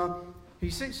 pneuma. He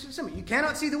says, you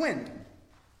cannot see the wind,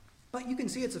 but you can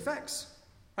see its effects.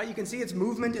 Right? You can see its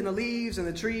movement in the leaves and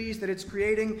the trees that it's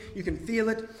creating. You can feel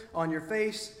it on your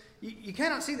face. You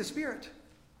cannot see the Spirit,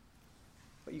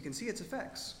 but you can see its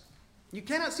effects. You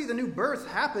cannot see the new birth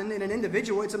happen in an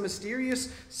individual. It's a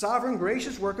mysterious, sovereign,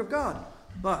 gracious work of God.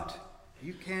 But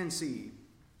you can see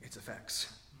its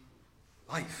effects.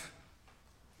 Life.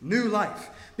 New life.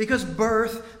 Because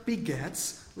birth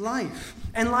begets life.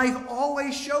 And life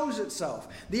always shows itself.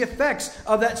 The effects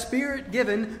of that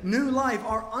Spirit-given new life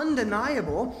are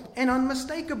undeniable and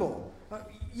unmistakable.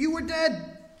 You were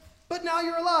dead, but now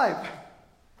you're alive.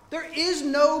 There is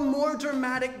no more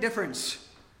dramatic difference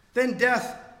than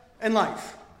death and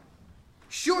life.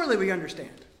 Surely we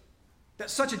understand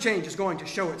that such a change is going to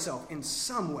show itself in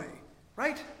some way,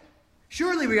 right?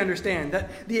 Surely we understand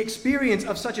that the experience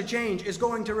of such a change is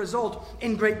going to result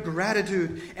in great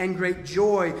gratitude and great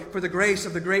joy for the grace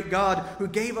of the great God who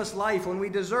gave us life when we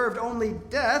deserved only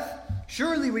death.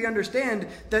 Surely we understand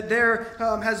that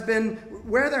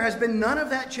where there has been none of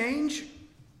that change,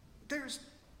 there's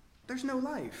no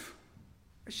life.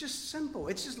 It's just simple.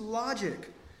 It's just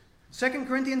logic. 2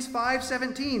 Corinthians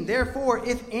 5:17, therefore,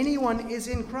 if anyone is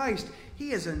in Christ,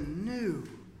 he is a new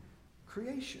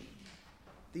creation.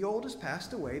 The old has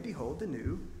passed away, behold, the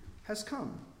new has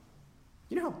come.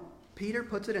 You know how Peter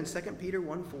puts it in 2 Peter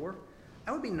 1:4?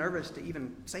 I would be nervous to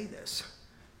even say this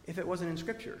if it wasn't in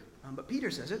Scripture. But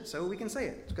Peter says it, so we can say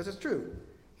it, because it's true.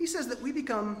 He says that we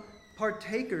become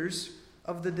partakers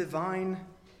of the divine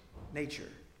nature.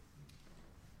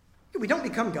 We don't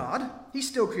become God. He's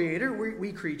still creator,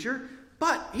 we creature,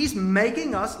 but he's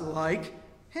making us like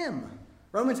him.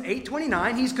 Romans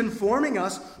 8:29, he's conforming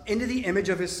us into the image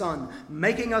of his Son,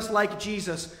 making us like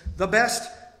Jesus, the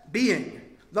best being,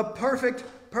 the perfect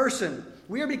person.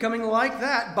 We are becoming like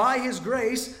that by his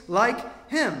grace, like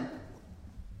him.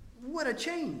 What a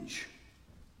change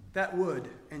that would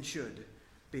and should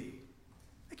be.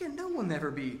 Again, no one will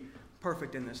never be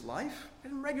perfect in this life.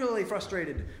 I'm regularly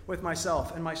frustrated with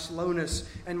myself and my slowness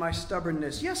and my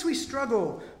stubbornness. Yes, we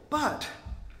struggle, but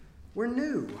we're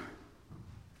new.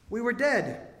 We were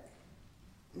dead.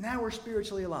 Now we're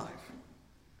spiritually alive.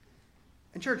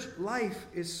 And church, life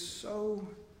is so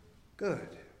good.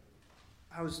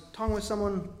 I was talking with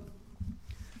someone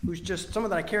someone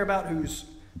that I care about who's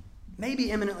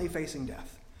maybe imminently facing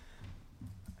death.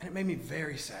 And it made me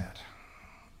very sad.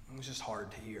 It was just hard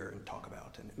to hear and talk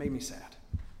about, and it made me sad.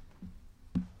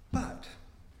 But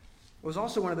it was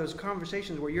also one of those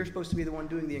conversations where you're supposed to be the one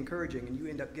doing the encouraging, and you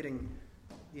end up getting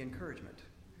the encouragement.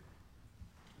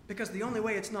 Because the only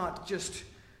way it's not just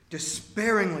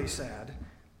despairingly sad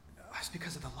is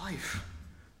because of the life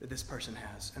that this person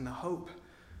has, and the hope,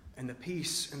 and the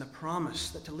peace, and the promise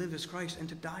that to live is Christ and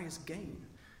to die is gain.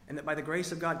 And that by the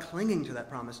grace of God, clinging to that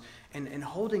promise and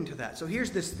holding to that. So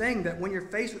here's this thing that when you're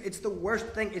faced with, it's the worst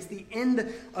thing. It's the end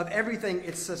of everything.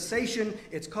 It's cessation.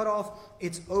 It's cut off.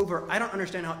 It's over. I don't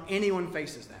understand how anyone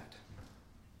faces that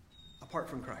apart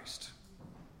from Christ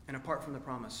and apart from the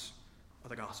promise of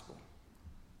the gospel.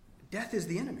 Death is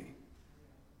the enemy.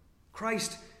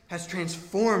 Christ has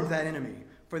transformed that enemy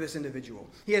for this individual.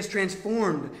 He has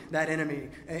transformed that enemy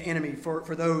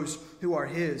for those who are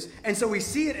his. And so we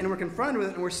see it and we're confronted with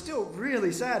it and we're still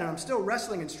really sad and I'm still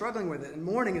wrestling and struggling with it and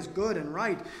mourning is good and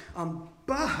right.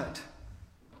 But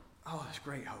there's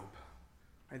great hope.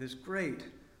 Right? There's great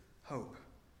hope.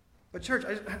 But church,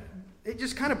 it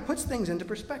just kind of puts things into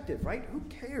perspective, right? Who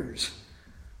cares?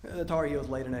 The Tar Heels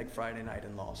laid an egg Friday night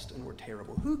and lost and were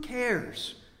terrible. Who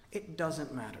cares? It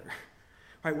doesn't matter.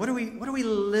 Right? What are we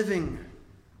living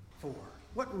for?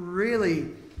 What really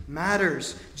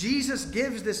matters? Jesus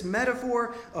gives this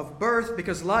metaphor of birth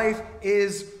because life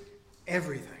is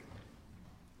everything.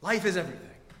 Life is everything.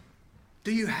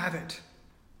 Do you have it?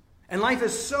 And life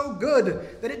is so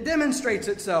good that it demonstrates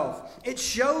itself. It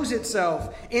shows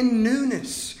itself in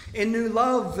newness, in new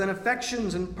love and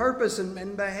affections and purpose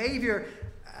and behavior.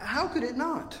 How could it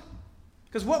not?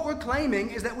 Because what we're claiming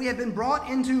is that we have been brought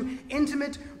into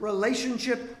intimate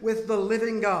relationship with the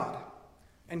living God.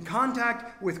 And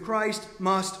contact with Christ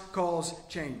must cause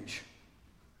change.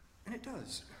 And it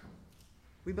does.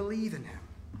 We believe in him.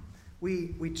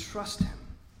 We trust him.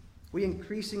 We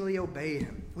increasingly obey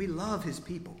him. We love his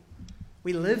people.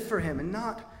 We live for him and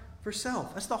not for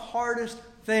self. That's the hardest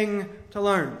thing to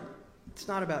learn. It's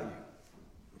not about you.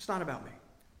 It's not about me.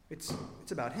 It's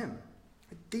about him.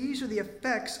 These are the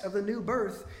effects of the new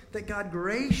birth that God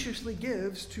graciously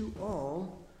gives to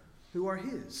all who are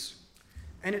his.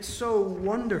 And it's so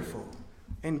wonderful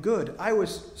and good. I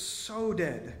was so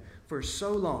dead for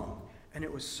so long, and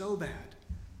it was so bad.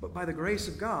 But by the grace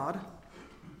of God,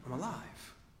 I'm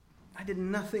alive. I did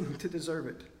nothing to deserve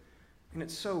it. And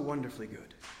it's so wonderfully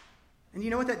good. And you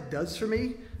know what that does for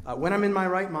me? When I'm in my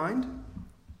right mind,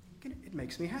 it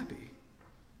makes me happy.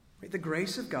 The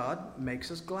grace of God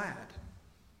makes us glad.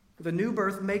 The new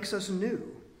birth makes us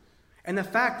new. And the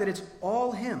fact that it's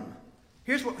all him.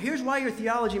 Here's why your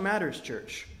theology matters,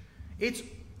 church. It's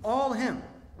all him.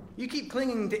 You keep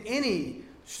clinging to any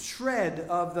shred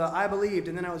of the I believed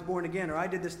and then I was born again, or I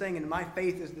did this thing and my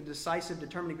faith is the decisive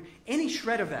determining. Any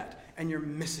shred of that, and you're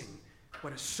missing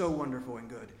what is so wonderful and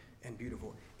good and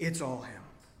beautiful. It's all him.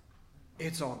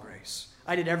 It's all grace.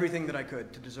 I did everything that I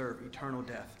could to deserve eternal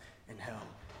death and hell,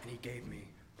 and he gave me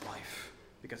life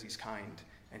because he's kind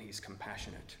and he's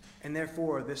compassionate. And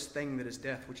therefore, this thing that is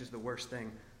death, which is the worst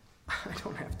thing, I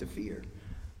don't have to fear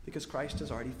because Christ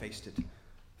has already faced it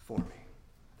for me.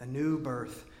 The new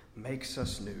birth makes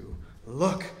us new.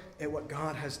 Look at what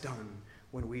God has done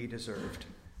when we deserved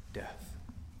death.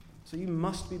 So you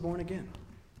must be born again.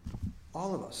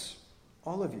 All of us,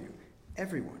 all of you,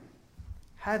 everyone.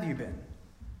 Have you been?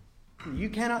 You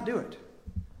cannot do it.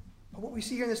 But what we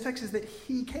see here in this text is that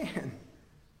he can.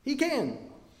 He can.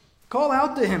 Call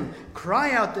out to him.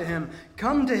 Cry out to him.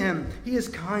 Come to him. He is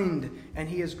kind and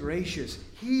he is gracious.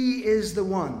 He is the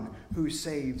one who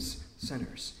saves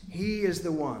sinners. He is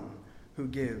the one who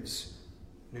gives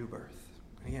new birth.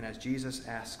 And again, as Jesus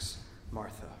asks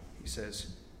Martha, he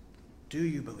says, do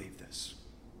you believe this?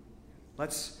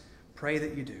 Let's pray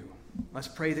that you do. Let's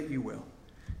pray that you will.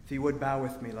 If you would bow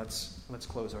with me, let's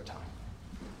close our time.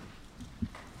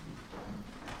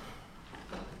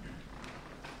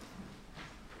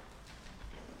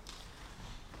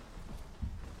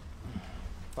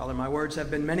 Father, my words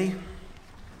have been many.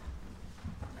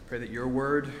 I pray that your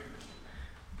word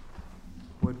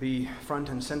would be front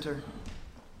and center.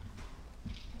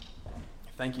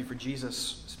 Thank you for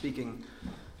Jesus speaking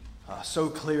so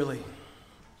clearly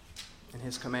in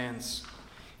his commands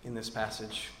in this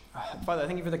passage. Father, I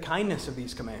thank you for the kindness of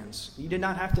these commands. You did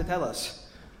not have to tell us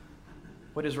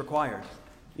what is required.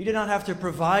 You did not have to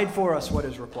provide for us what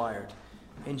is required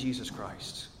in Jesus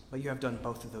Christ. But you have done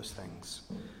both of those things.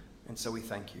 And so we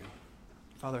thank you.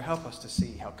 Father, help us to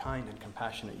see how kind and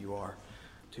compassionate you are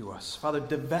to us. Father,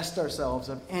 divest ourselves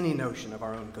of any notion of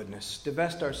our own goodness.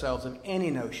 Divest ourselves of any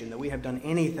notion that we have done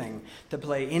anything to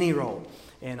play any role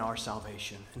in our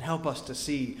salvation. And help us to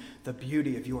see the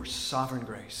beauty of your sovereign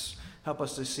grace. Help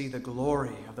us to see the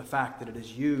glory of the fact that it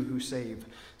is you who save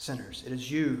sinners. It is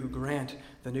you who grant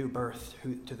the new birth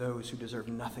to those who deserve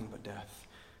nothing but death.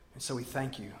 And so we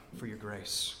thank you for your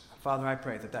grace. Father, I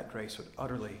pray that that grace would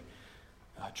utterly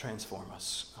transform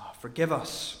us. Forgive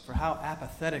us for how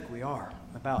apathetic we are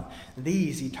about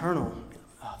these eternal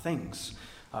things.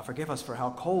 Forgive us for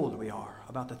how cold we are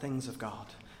about the things of God.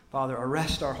 Father,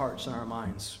 arrest our hearts and our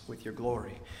minds with your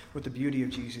glory, with the beauty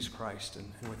of Jesus Christ,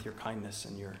 and with your kindness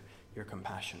and your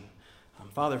compassion.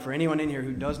 Father, for anyone in here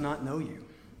who does not know you,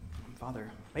 Father,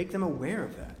 make them aware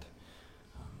of that.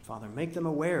 Father, make them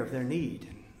aware of their need,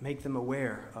 and make them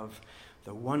aware of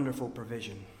the wonderful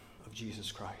provision of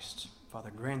Jesus Christ.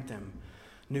 Father, grant them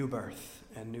new birth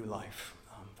and new life.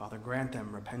 Father, grant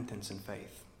them repentance and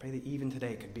faith. Pray that even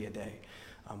today could be a day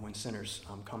when sinners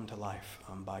come to life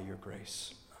by your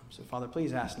grace. So, Father,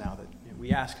 please we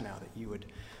ask now that you would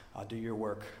do your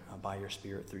work by your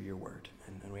Spirit through your word.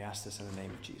 And we ask this in the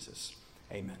name of Jesus.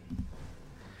 Amen.